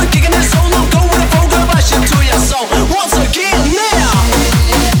vibe, we're kicking it solo. Go with the flow, gonna rush into your soul. Once again, now.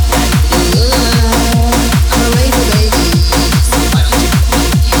 I'm a raver, baby. So why don't you kill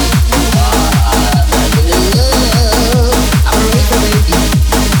me? I'm a raver, baby.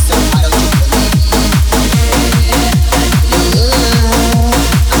 So why don't you kill me?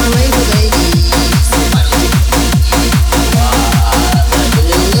 I'm a raver, baby. So why don't you kill me?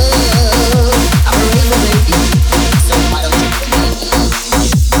 I'm a raver, baby. So why don't you kill me?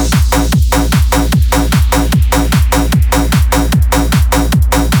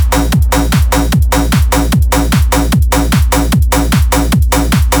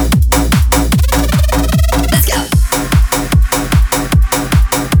 Let's go.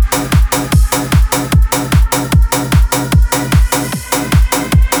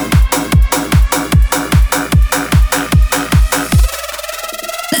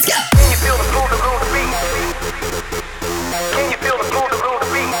 Let's go. Can you feel the groove, the groove, the beat? Can you feel the groove, the groove, the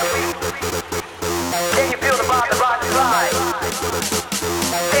beat? Can you feel the vibe, the ride, the ride?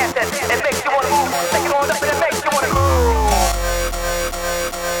 Dance that, it makes you wanna move. Take it on up and it makes you wanna move.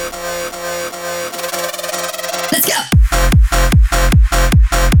 Let's go.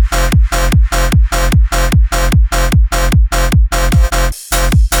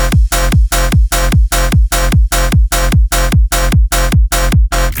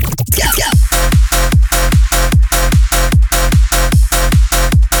 Let's go.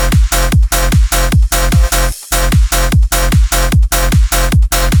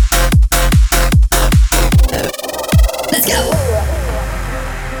 Let's go.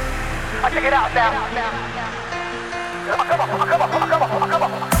 Check it out now. Come on, come on, come on, come on.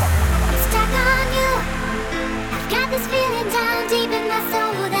 Stuck on you. I've got this feeling down deep in my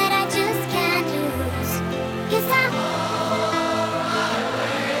soul that I just can't lose. 'Cause I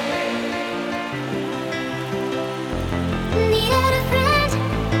needed a friend,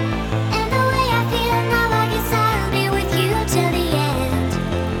 and the way I feel now, I guess I'll be with you till the end.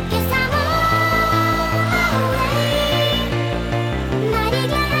 'Cause I'm always mighty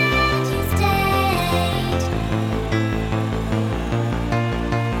glad you stayed.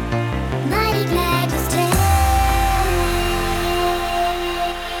 Mighty glad you stayed.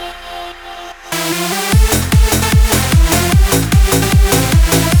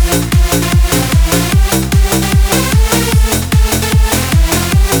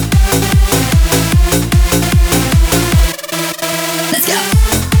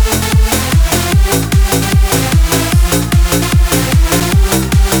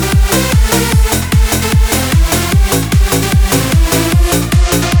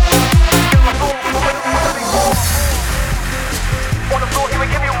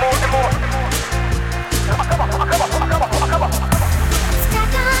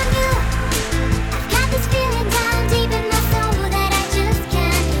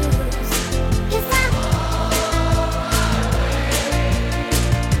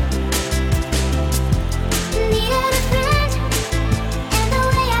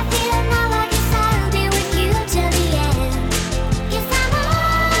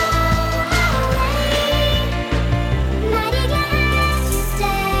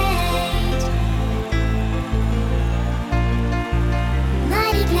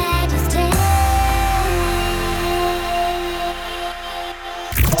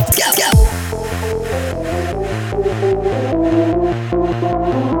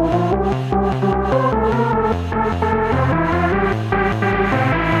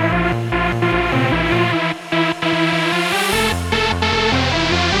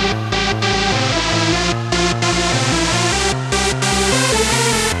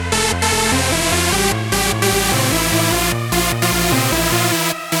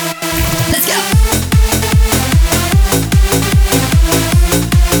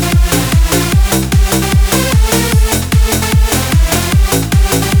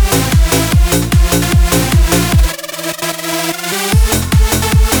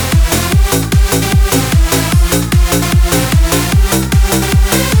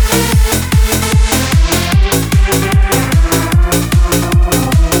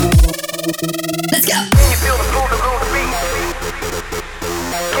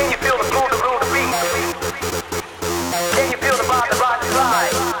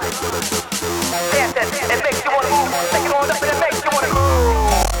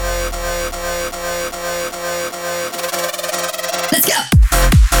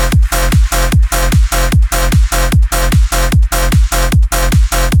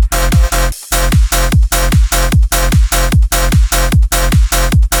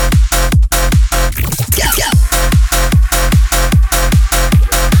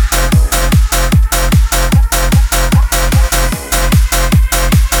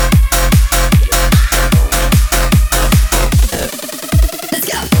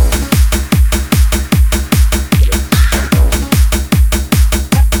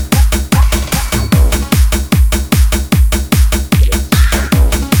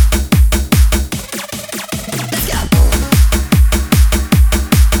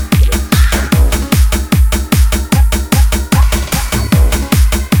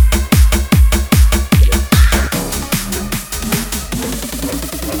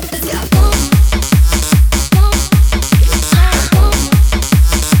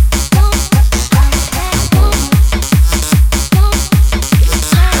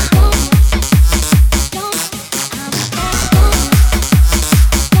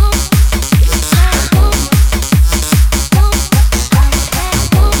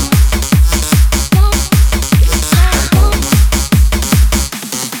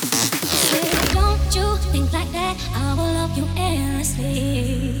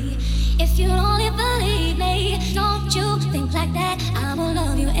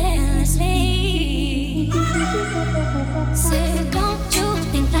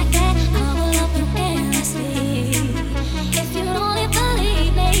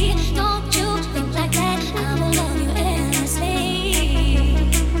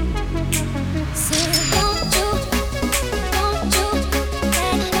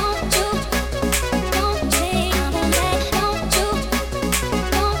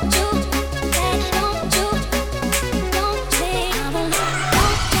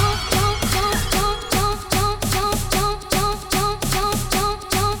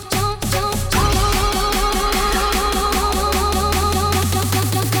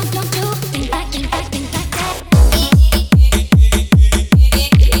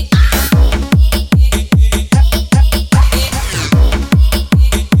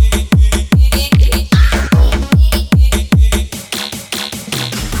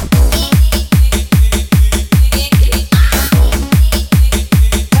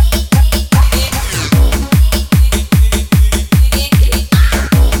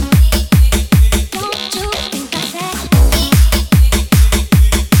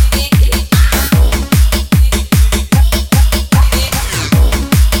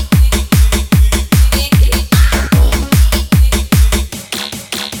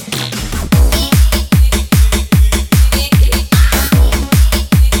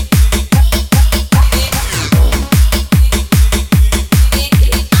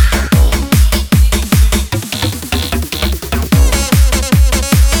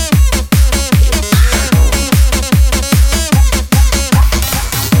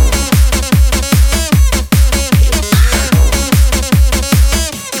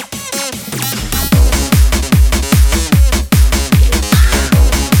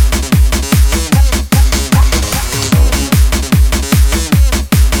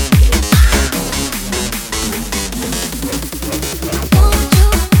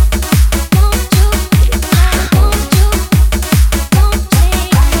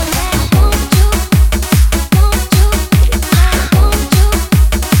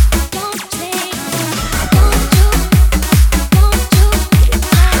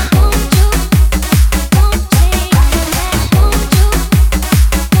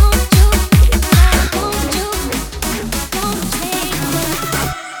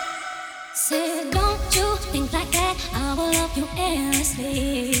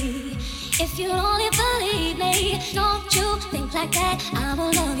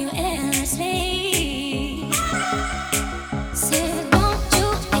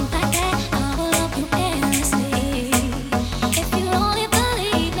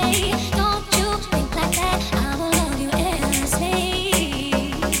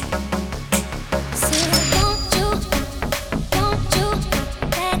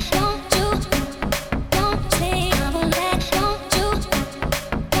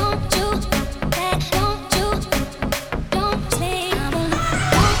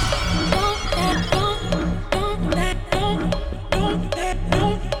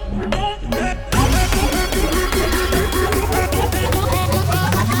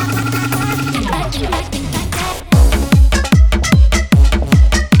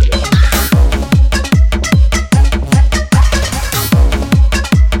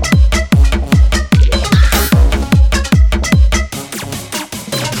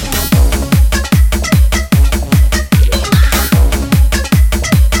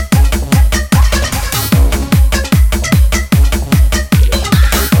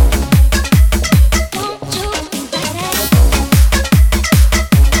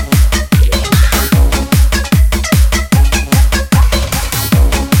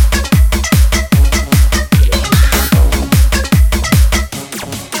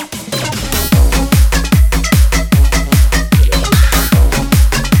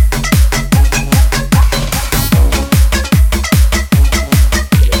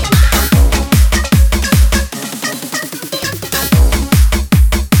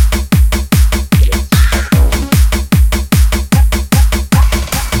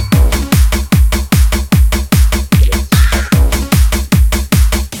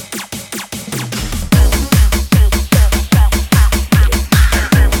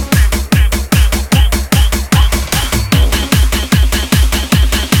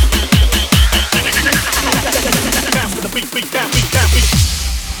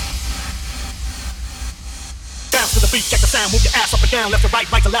 beat, check the sound, move your ass up and down, left to right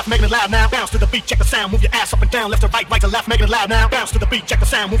to left, making it loud now. Bounce to the beat, check the sound, move your ass up and down, left to right to left, making it loud now. Bounce to the beat, check the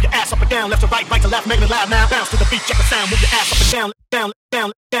sound, move your ass up and down, left to right to left, making it loud now. Bounce to the beat, check the sound, move your ass up and down, down,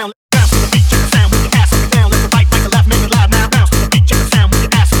 down, down. Bounce to the beat, check the sound, move your ass up and down, left to right to left, making it loud now. Bounce to the beat, check the sound, move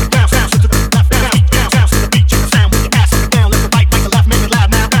your ass up and down, bounce to the left, bounce to the beat, check the sound, move your ass up and down, left to right to left, making it loud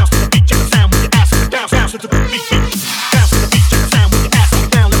now. Bounce to the beat, check the sound, move your ass up and down, bounce to the beat. Bounce to the beat, check the sound, move your ass up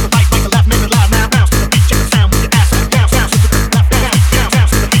and down, left to right to left, making it loud now. Bounce to the beat, check the sound, move your ass up and down, bounce to the left, bounce to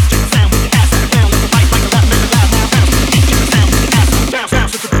the beat, check the sound, move your ass up and down, left to right to left, making it loud now. Bounce to the beat, check the sound, move your ass up and down,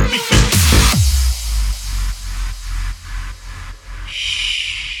 bounce to the beat.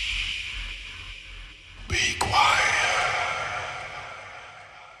 Be quiet.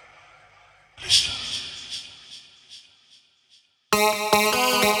 Listen.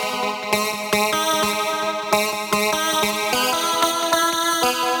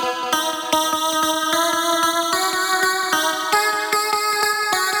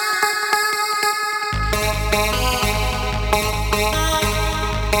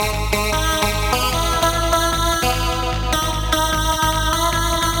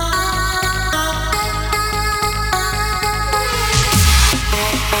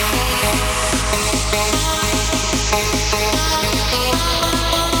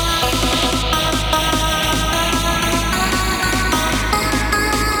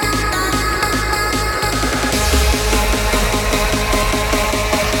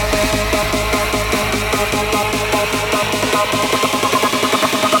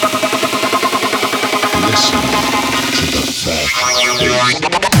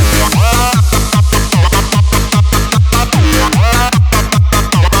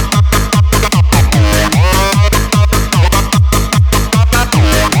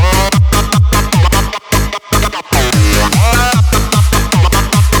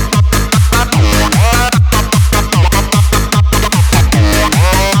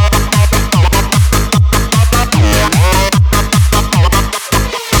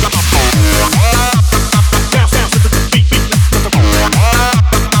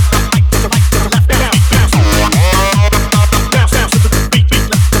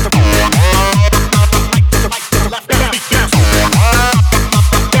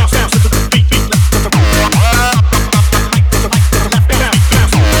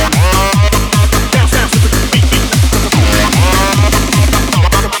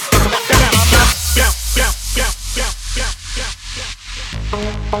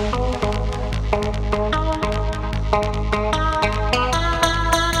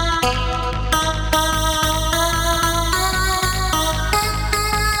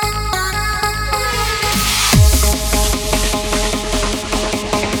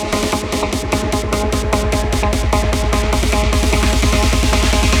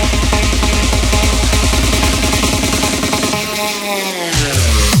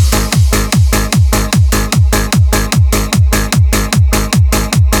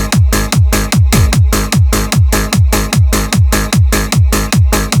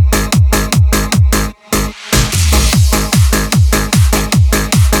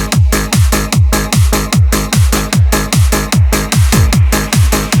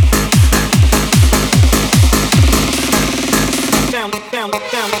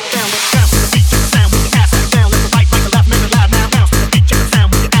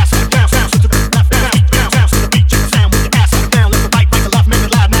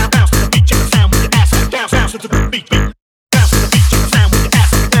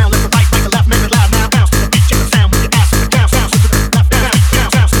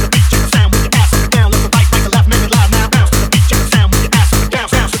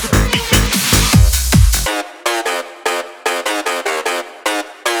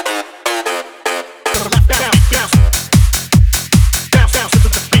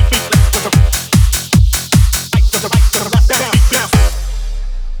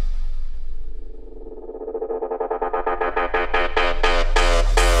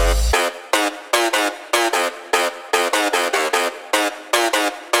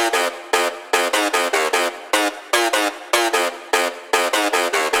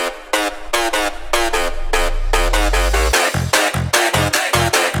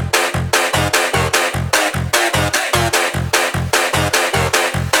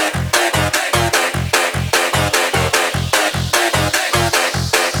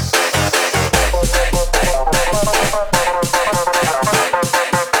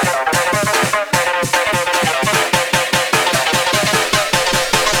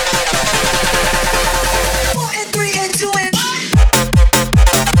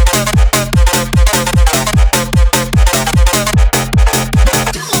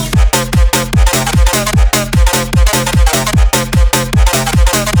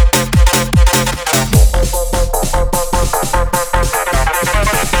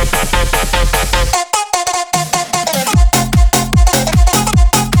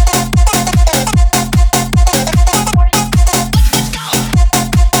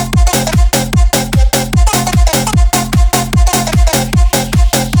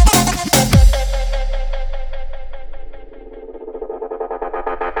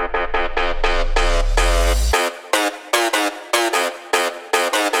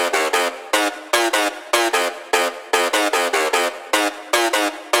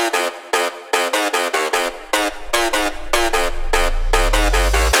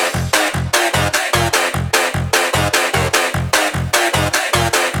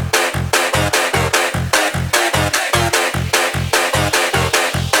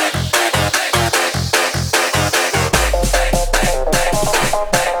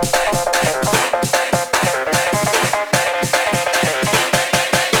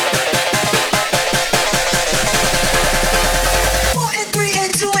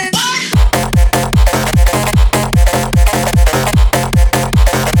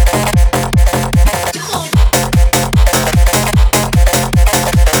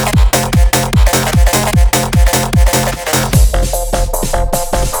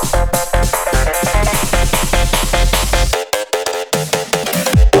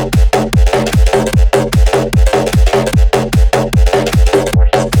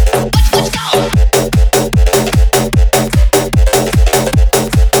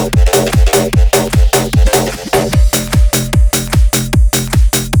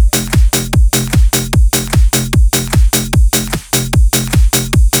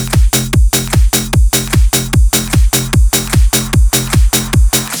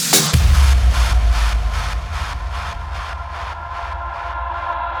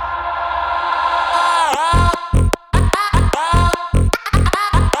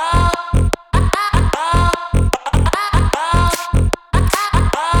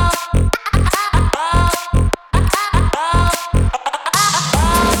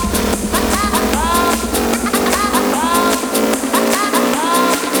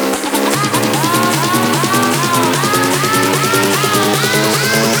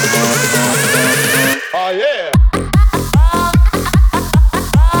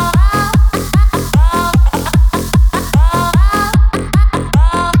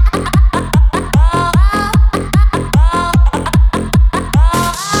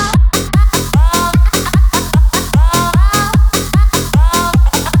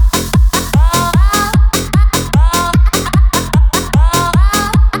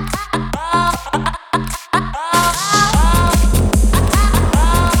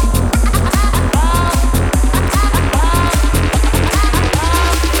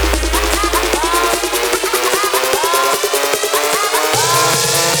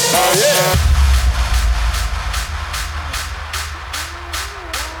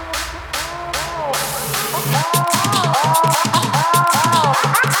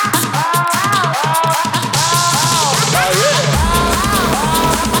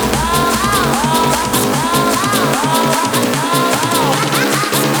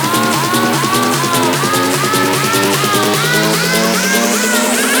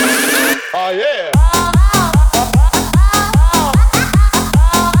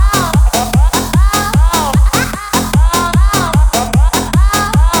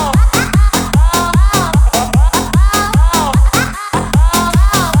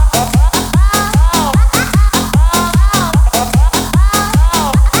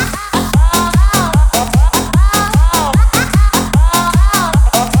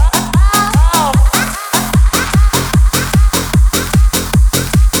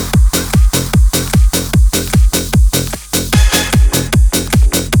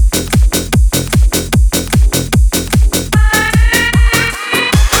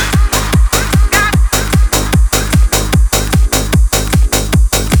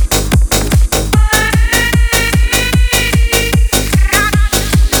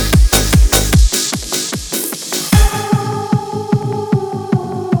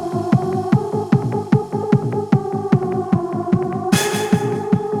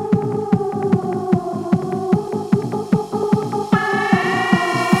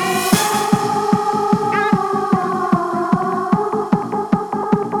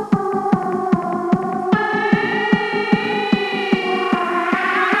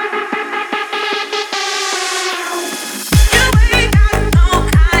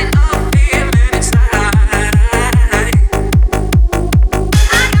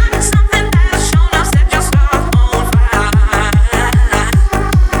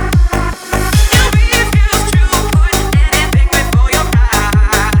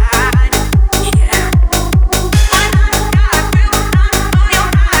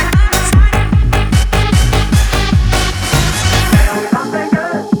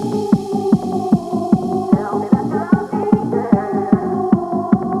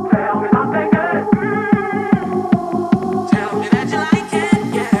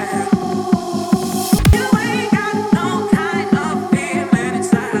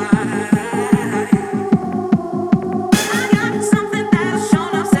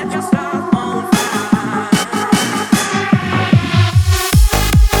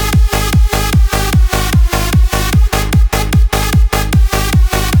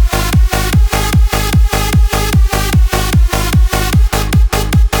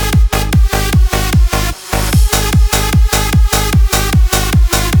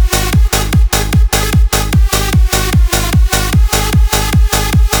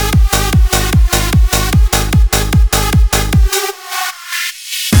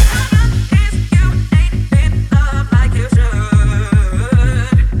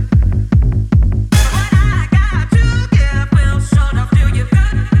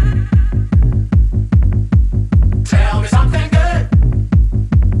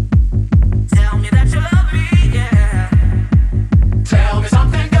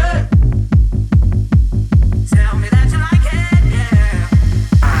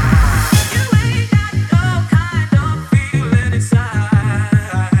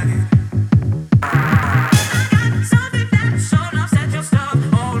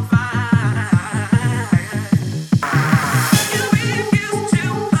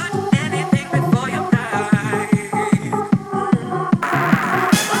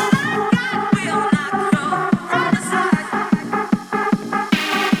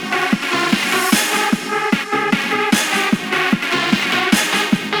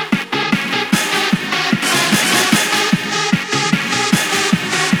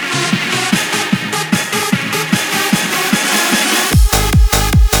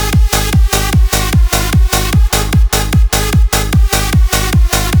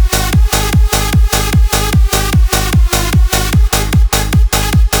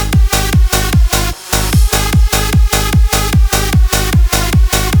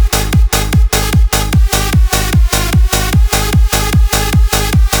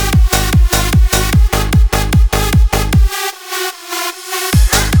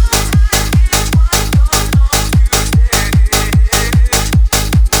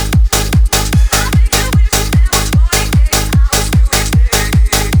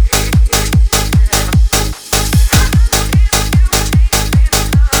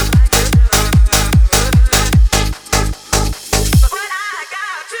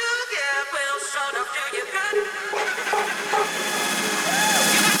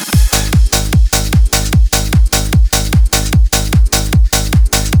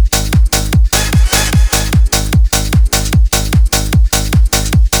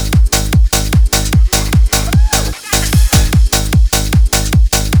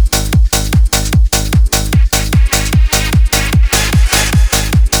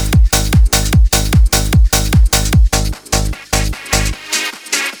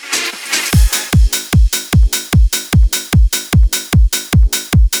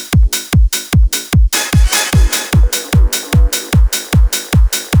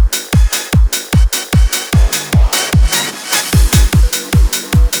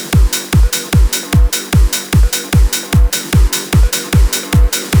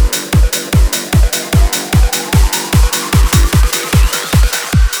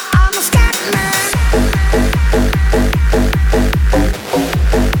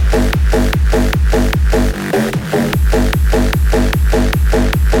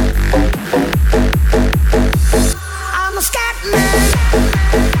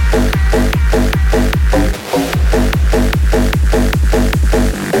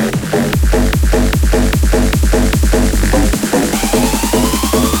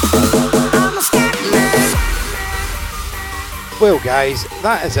 Well guys,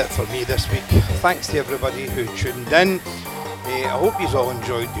 that is it for me this week. Thanks to everybody who tuned in. I hope you all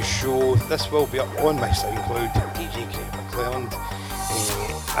enjoyed the show. This will be up on my SoundCloud, DJ Craig McClelland,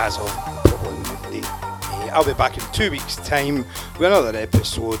 as of probably Monday. I'll be back in 2 weeks' time with another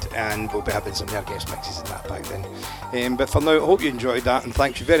episode, and we'll be having some more guest mixes and that back then. But for now, I hope you enjoyed that, and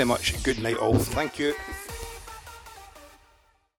thank you very much. Good night all. Thank you.